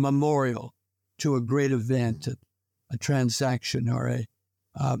memorial to a great event, a transaction, or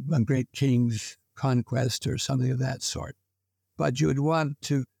a great king's conquest or something of that sort. But you would want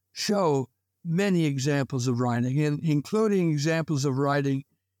to show many examples of writing, including examples of writing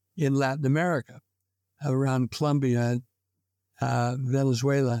in Latin America, around Colombia and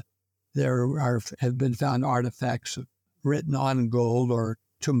Venezuela. There have been found artifacts written on gold, or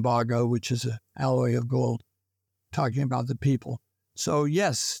tumbago, which is an alloy of gold, talking about the people. So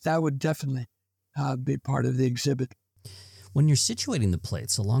yes, that would definitely be part of the exhibit. When you're situating the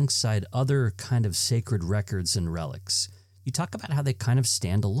plates alongside other kind of sacred records and relics, you talk about how they kind of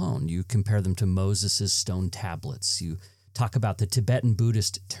stand alone. You compare them to Moses' stone tablets. You talk about the Tibetan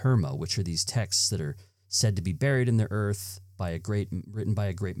Buddhist terma, which are these texts that are said to be buried in the earth written by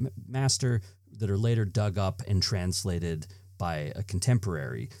a great master, that are later dug up and translated by a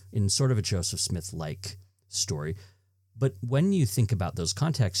contemporary in sort of a Joseph Smith-like story. But when you think about those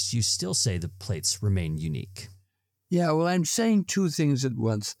contexts, you still say the plates remain unique. Yeah, well, I'm saying two things at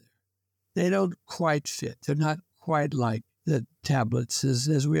once there. They don't quite fit. They're not quite like the tablets,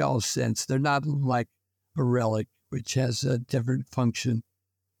 as we all sense. They're not like a relic, which has a different function.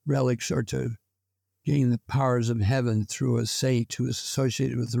 Relics are to gain the powers of heaven through a saint who is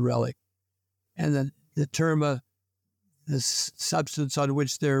associated with the relic. And the terma, the substance on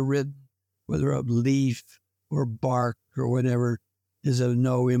which they're written, whether a leaf or bark or whatever, is of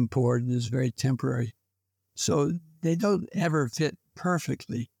no import and is very temporary. So they don't ever fit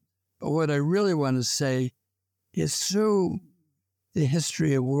perfectly. But what I really want to say is, through the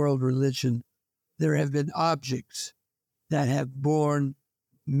history of world religion, there have been objects that have borne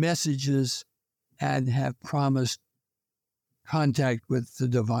messages and have promised contact with the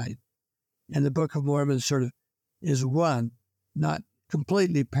divine. And the Book of Mormon sort of is one, not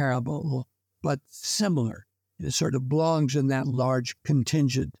completely parallel, but similar. It sort of belongs in that large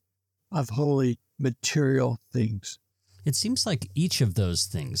contingent of holy material things. It seems like each of those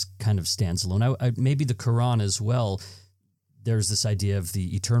things kind of stands alone. Maybe the Quran as well. There's this idea of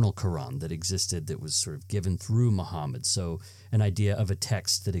the eternal Quran that existed, that was sort of given through Muhammad. So an idea of a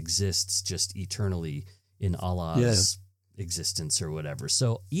text that exists just eternally in Allah's existence or whatever.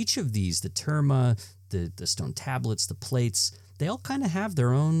 So each of these, the terma, the stone tablets, the plates, they all kind of have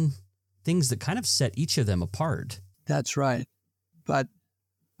their own things that kind of set each of them apart. That's right. But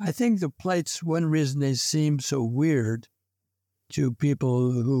I think the plates, one reason they seem so weird to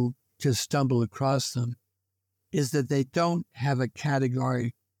people who just stumble across them, is that they don't have a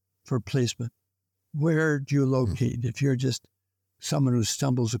category for placement. where do you locate if you're just someone who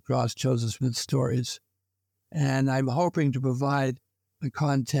stumbles across Joseph Smith stories? And I'm hoping to provide a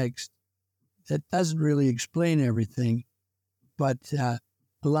context that doesn't really explain everything, but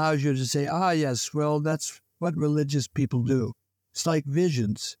allows you to say, yes, well, that's what religious people do. It's like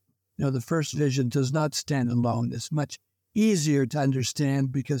visions. The first vision does not stand alone. It's much easier to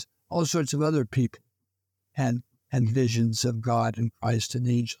understand because all sorts of other people had visions of God and Christ and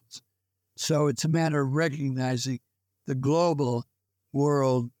angels. So it's a matter of recognizing the global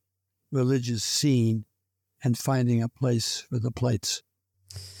world religious scene and finding a place for the plates.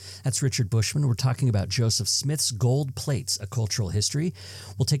 That's Richard Bushman. We're talking about Joseph Smith's Gold Plates, A Cultural History.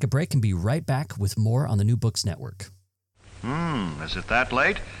 We'll take a break and be right back with more on the New Books Network. Is it that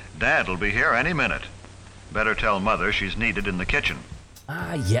late? Dad'll be here any minute. Better tell Mother she's needed in the kitchen.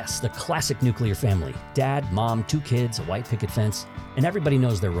 Yes, the classic nuclear family. Dad, mom, 2 kids, a white picket fence, and everybody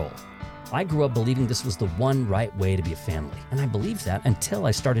knows their role. I grew up believing this was the one right way to be a family, and I believed that until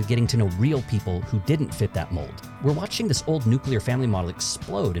I started getting to know real people who didn't fit that mold. We're watching this old nuclear family model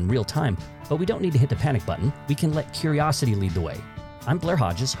explode in real time, but we don't need to hit the panic button. We can let curiosity lead the way. I'm Blair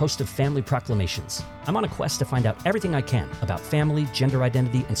Hodges, host of Family Proclamations. I'm on a quest to find out everything I can about family, gender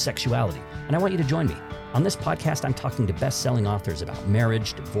identity, and sexuality, and I want you to join me. On this podcast, I'm talking to best-selling authors about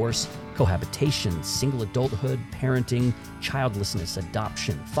marriage, divorce, cohabitation, single adulthood, parenting, childlessness,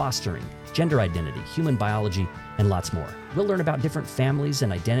 adoption, fostering, gender identity, human biology, and lots more. We'll learn about different families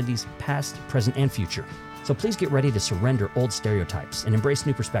and identities, past, present, and future. So please get ready to surrender old stereotypes and embrace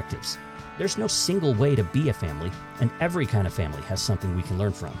new perspectives. There's no single way to be a family, and every kind of family has something we can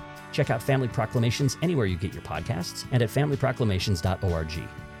learn from. Check out Family Proclamations anywhere you get your podcasts and at familyproclamations.org.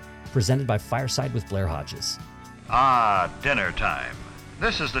 Presented by Fireside with Blair Hodges. Dinner time.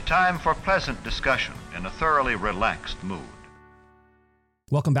 This is the time for pleasant discussion in a thoroughly relaxed mood.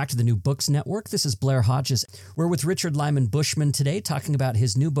 Welcome back to the New Books Network. This is Blair Hodges. We're with Richard Lyman Bushman today talking about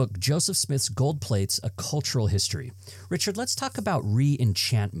his new book, Joseph Smith's Gold Plates, A Cultural History. Richard, let's talk about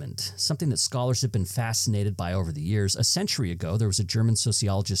re-enchantment, something that scholars have been fascinated by over the years. A century ago, there was a German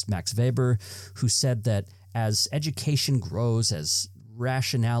sociologist, Max Weber, who said that as education grows, as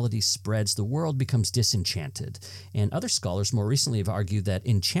rationality spreads, the world becomes disenchanted. And other scholars more recently have argued that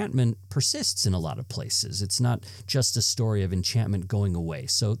enchantment persists in a lot of places. It's not just a story of enchantment going away.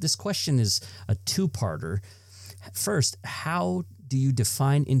 So this question is a two-parter. First, how do you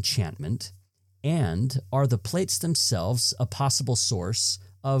define enchantment? And are the plates themselves a possible source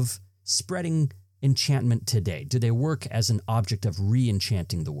of spreading enchantment today? Do they work as an object of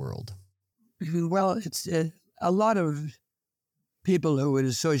re-enchanting the world? Well, it's a lot of people who would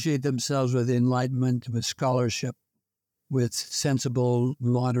associate themselves with enlightenment, with scholarship, with sensible,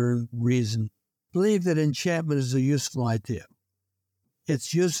 modern reason, believe that enchantment is a useful idea.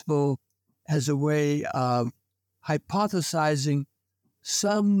 It's useful as a way of hypothesizing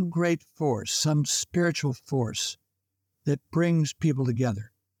some great force, some spiritual force that brings people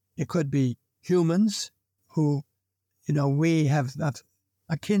together. It could be humans who, we have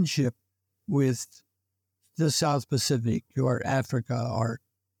a kinship with the South Pacific or Africa or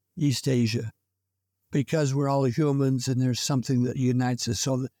East Asia because we're all humans and there's something that unites us.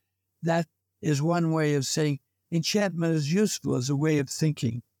 So that is one way of saying enchantment is useful as a way of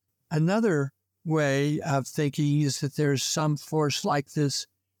thinking. Another way of thinking is that there's some force like this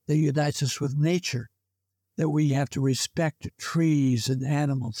that unites us with nature, that we have to respect trees and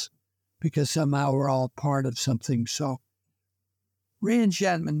animals because somehow we're all part of something. So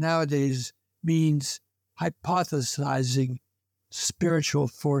re-enchantment nowadays means hypothesizing spiritual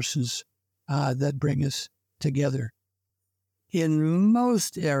forces that bring us together. In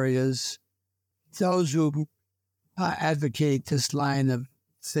most areas, those who advocate this line of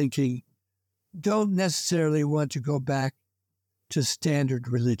thinking don't necessarily want to go back to standard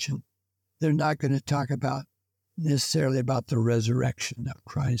religion. They're not going to talk necessarily about the resurrection of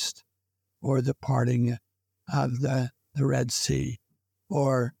Christ or the parting of the Red Sea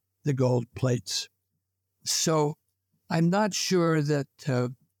or the gold plates. So I'm not sure that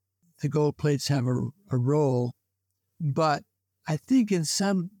the gold plates have a role, but I think in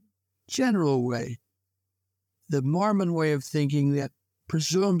some general way, the Mormon way of thinking that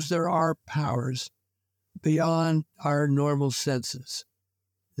presumes there are powers beyond our normal senses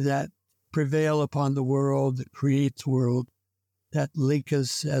that prevail upon the world, that create the world, that link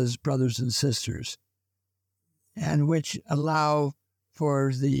us as brothers and sisters, and which allow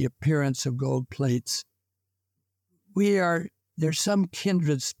for the appearance of gold plates. There's some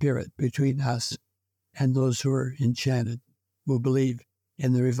kindred spirit between us and those who are enchanted, who believe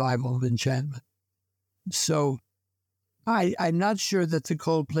in the revival of enchantment. So I'm not sure that the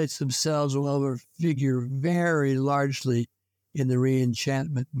gold plates themselves will ever figure very largely in the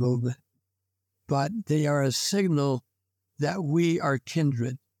re-enchantment movement, but they are a signal that we are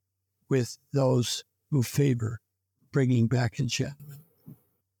kindred with those who favor bringing back enchantment.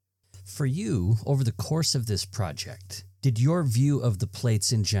 For you, over the course of this project, did your view of the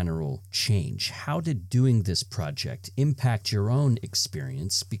plates in general change? How did doing this project impact your own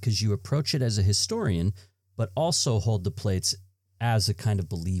experience? Because you approach it as a historian, but also hold the plates as a kind of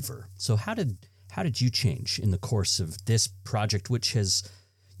believer. So how did you change in the course of this project, which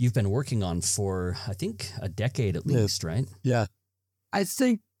you've been working on for, I think, a decade at least, right? Yeah. I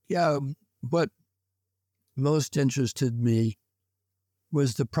think what most interested me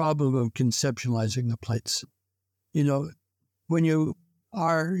was the problem of conceptualizing the plates. You know, when you're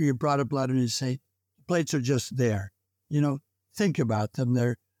brought up Latter-day Saint, plates are just there. You know, think about them.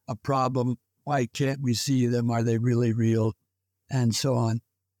 They're a problem. Why can't we see them? Are they really real? And so on.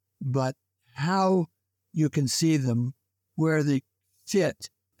 But how you can see them, where they fit,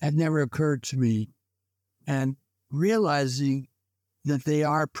 had never occurred to me. And realizing that they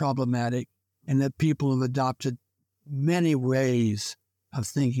are problematic and that people have adopted many ways of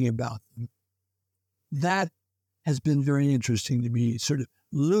thinking about them. That has been very interesting to me, sort of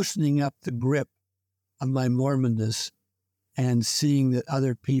loosening up the grip of my Mormonness and seeing that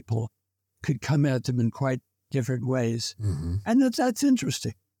other people could come at them in quite different ways. Mm-hmm. And that's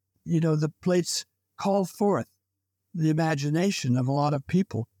interesting. You know, the plates call forth the imagination of a lot of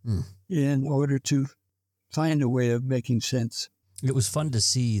people in order to find a way of making sense. It was fun to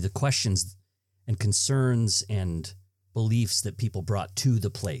see the questions and concerns and beliefs that people brought to the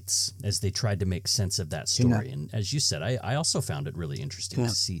plates as they tried to make sense of that story. Yeah. And as you said, I also found it really interesting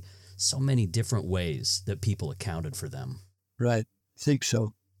to see so many different ways that people accounted for them. Right. I think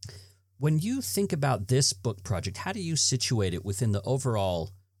so. When you think about this book project, how do you situate it within the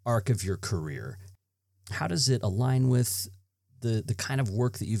overall arc of your career? How does it align with the kind of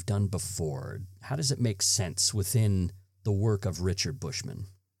work that you've done before? How does it make sense within the work of Richard Bushman?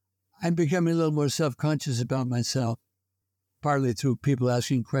 I'm becoming a little more self-conscious about myself, partly through people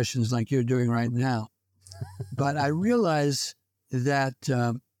asking questions like you're doing right now. But I realize that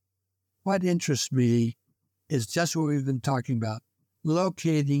what interests me is just what we've been talking about,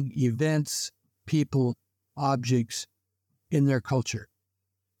 locating events, people, objects in their culture,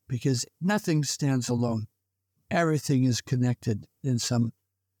 because nothing stands alone. Everything is connected in some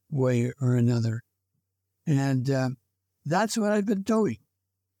way or another. And that's what I've been doing.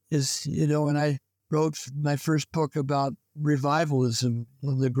 Is, you know, when I wrote my first book about revivalism,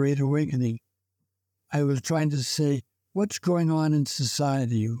 the Great Awakening, I was trying to say, what's going on in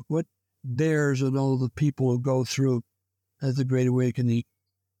society? What bears on all the people who go through the Great Awakening?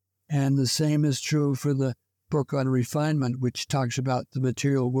 And the same is true for the book on refinement, which talks about the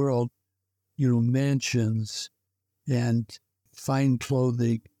material world, you know, mansions and fine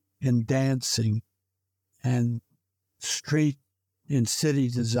clothing and dancing and street and city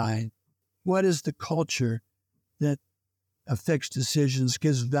design. What is the culture that affects decisions,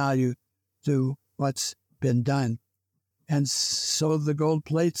 gives value to what's been done? And so the gold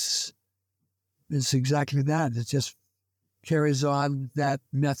plates is exactly that. It just carries on that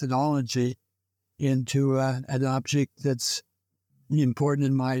methodology into an object that's important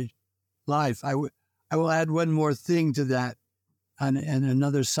in my life. I will add one more thing to that and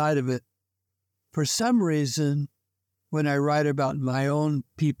another side of it. For some reason, when I write about my own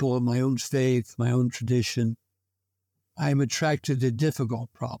people, my own faith, my own tradition, I'm attracted to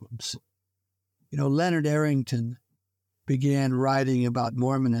difficult problems. You know, Leonard Arrington began writing about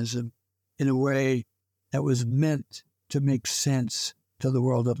Mormonism in a way that was meant to make sense to the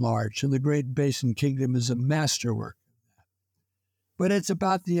world at large. And the Great Basin Kingdom is a masterwork of that. But it's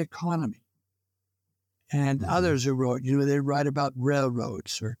about the economy. And others who wrote, you know, they write about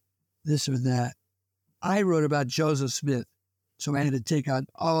railroads or this or that. I wrote about Joseph Smith, so I had to take out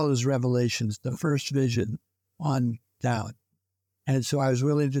all his revelations, the first vision on down. And so I was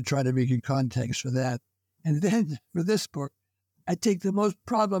willing to try to make a context for that. And then for this book, I take the most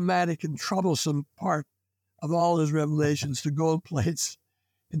problematic and troublesome part of all his revelations, the gold plates,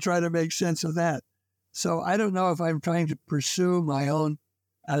 and try to make sense of that. So I don't know if I'm trying to pursue my own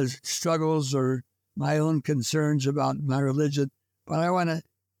struggles or my own concerns about my religion, but I want to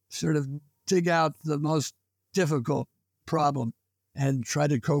sort of dig out the most difficult problem and try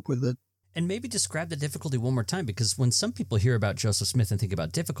to cope with it. And maybe describe the difficulty one more time, because when some people hear about Joseph Smith and think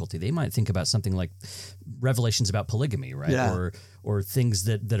about difficulty, they might think about something like revelations about polygamy, right? Yeah. Or things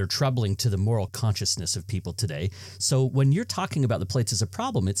that are troubling to the moral consciousness of people today. So when you're talking about the plates as a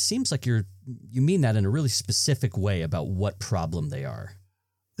problem, it seems like you mean that in a really specific way about what problem they are.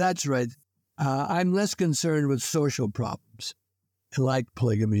 That's right. I'm less concerned with social problems like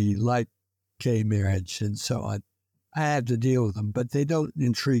polygamy, like gay marriage, and so on. I have to deal with them, but they don't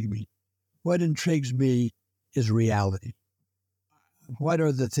intrigue me. What intrigues me is reality. What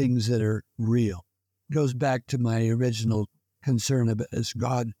are the things that are real? It goes back to my original concern about, is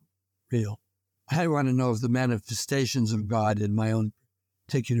God real? I want to know if the manifestations of God in my own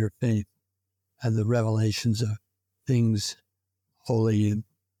particular faith and the revelations of things holy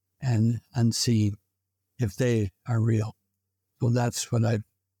and unseen, if they are real. So that's what I've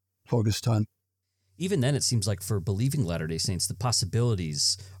focused on. Even then, it seems like for believing Latter-day Saints, the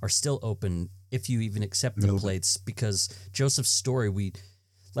possibilities are still open if you even accept the plates, because Joseph's story,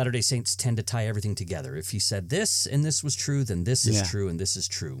 Latter-day Saints tend to tie everything together. If he said this and this was true, then this is true and this is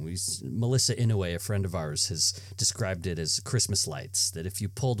true. Melissa Inouye, a friend of ours, has described it as Christmas lights, that if you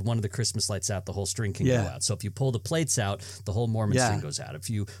pulled one of the Christmas lights out, the whole string can go out. So if you pull the plates out, the whole Mormon string goes out. If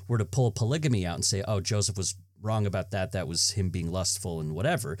you were to pull polygamy out and say, oh, Joseph was wrong about that was him being lustful and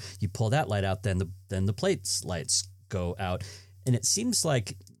whatever, you pull that light out, then the plates lights go out. And it seems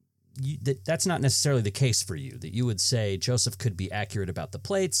like that's not necessarily the case for you, that you would say Joseph could be accurate about the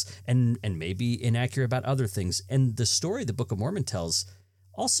plates and maybe inaccurate about other things. And the story the Book of Mormon tells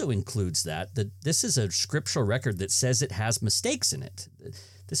also includes that this is a scriptural record that says it has mistakes in it.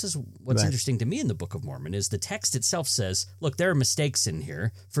 This is what's interesting to me in the Book of Mormon is the text itself says, look, there are mistakes in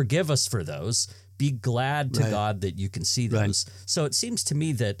here. Forgive us for those. Be glad to God that you can see those. So it seems to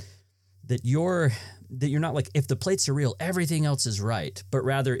me that you're not like, if the plates are real, everything else is right, but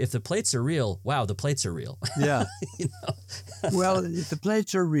rather if the plates are real, wow, the plates are real. Yeah. You know? Well, if the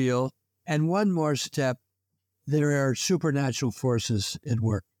plates are real, and one more step, there are supernatural forces at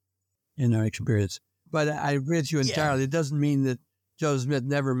work in our experience. But I agree with you entirely. It doesn't mean that Joseph Smith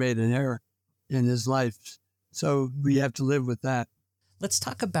never made an error in his life. So we have to live with that. Let's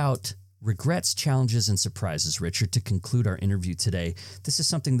talk about regrets, challenges, and surprises, Richard, to conclude our interview today. This is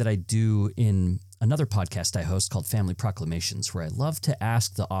something that I do in another podcast I host called Family Proclamations, where I love to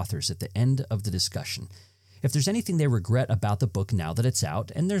ask the authors at the end of the discussion if there's anything they regret about the book now that it's out.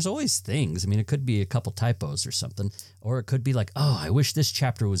 And there's always things. I mean, it could be a couple typos or something, or it could be like, oh, I wish this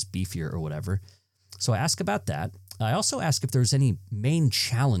chapter was beefier or whatever. So I ask about that. I also ask if there's any main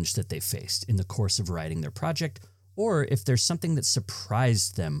challenge that they faced in the course of writing their project, or if there's something that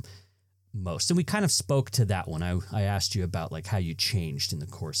surprised them most. And we kind of spoke to that one. I asked you about like how you changed in the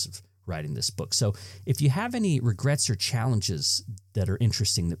course of writing this book. So if you have any regrets or challenges that are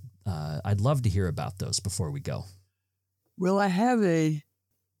interesting, that I'd love to hear about those before we go. Well, I have a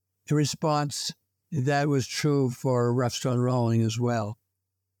response that was true for Rough Stone Rolling as well.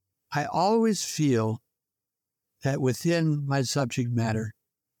 I always feel that within my subject matter,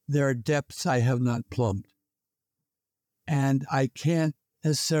 there are depths I have not plumbed. And I can't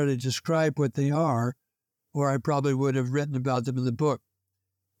necessarily describe what they are, or I probably would have written about them in the book.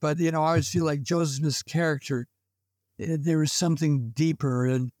 But, I always feel like Joseph Smith's character, there is something deeper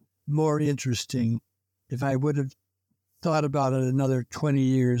and more interesting. If I would have thought about it another 20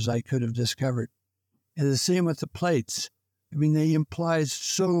 years, I could have discovered. And the same with the plates. I mean, they imply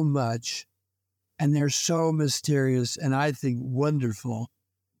so much, and they're so mysterious and I think wonderful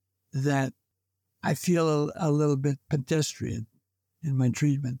that I feel a little bit pedestrian in my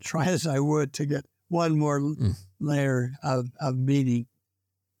treatment, try as I would to get one more layer of meaning.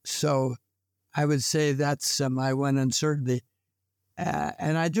 So I would say that's my one uncertainty.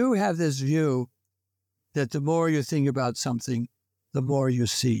 And I do have this view that the more you think about something, the more you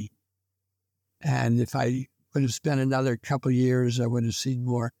see. And if I would have spent another couple of years, I would have seen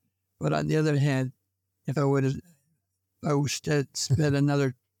more. But on the other hand, if I would have spent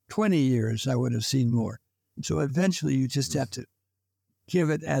another 20 years, I would have seen more. So eventually you just have to give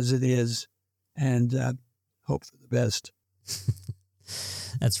it as it is and hope for the best.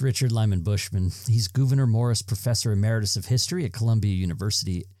 That's Richard Lyman Bushman. He's Gouverneur Morris Professor Emeritus of History at Columbia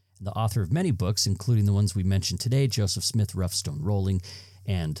University and the author of many books, including the ones we mentioned today, Joseph Smith, Rough Stone Rolling,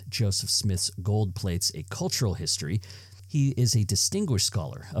 and Joseph Smith's Gold Plates, A Cultural History. He is a distinguished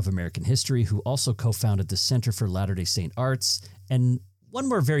scholar of American history who also co-founded the Center for Latter-day Saint Arts. And one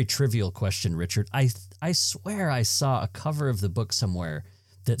more very trivial question, Richard. I swear I saw a cover of the book somewhere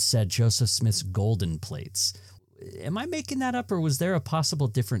that said Joseph Smith's Golden Plates. Am I making that up, or was there a possible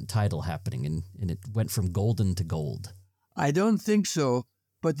different title happening and it went from golden to gold? I don't think so,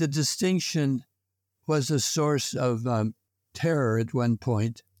 but the distinction was a source of terror at one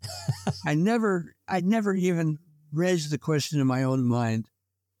point. I never even raised the question in my own mind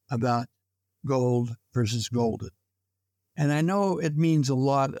about gold versus golden. And I know it means a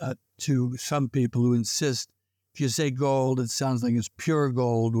lot to some people who insist if you say gold, it sounds like it's pure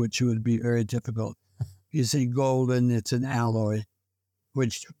gold, which would be very difficult. If you say golden, it's an alloy,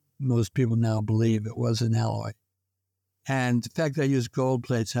 which most people now believe it was an alloy. And the fact that I used gold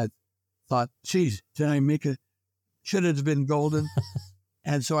plates, I thought, geez, should it have been golden?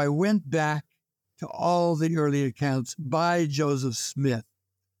 And so I went back to all the early accounts by Joseph Smith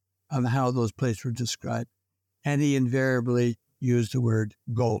of how those plates were described. And he invariably used the word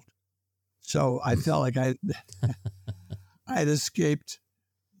gold. So I felt like I'd escaped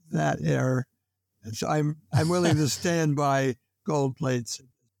that error. And so I'm willing to stand by gold plates.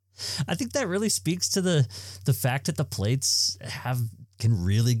 I think that really speaks to the fact that the plates can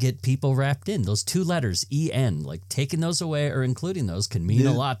really get people wrapped in. Those two letters, EN, like taking those away or including those can mean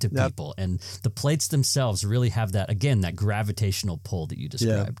a lot to people. And the plates themselves really have that, again, that gravitational pull that you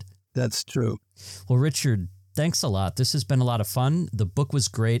described. Yeah, that's true. Well, Richard, thanks a lot. This has been a lot of fun. The book was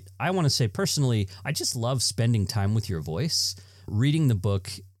great. I want to say personally, I just love spending time with your voice. Reading the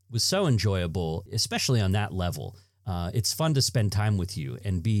book was so enjoyable, especially on that level. It's fun to spend time with you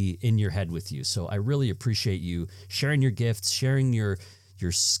and be in your head with you. So I really appreciate you sharing your gifts, sharing your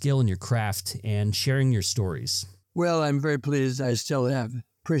skill and your craft, and sharing your stories. Well, I'm very pleased. I still have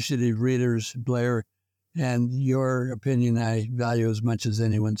appreciative readers, Blair, and your opinion I value as much as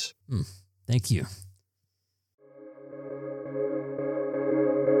anyone's. Thank you.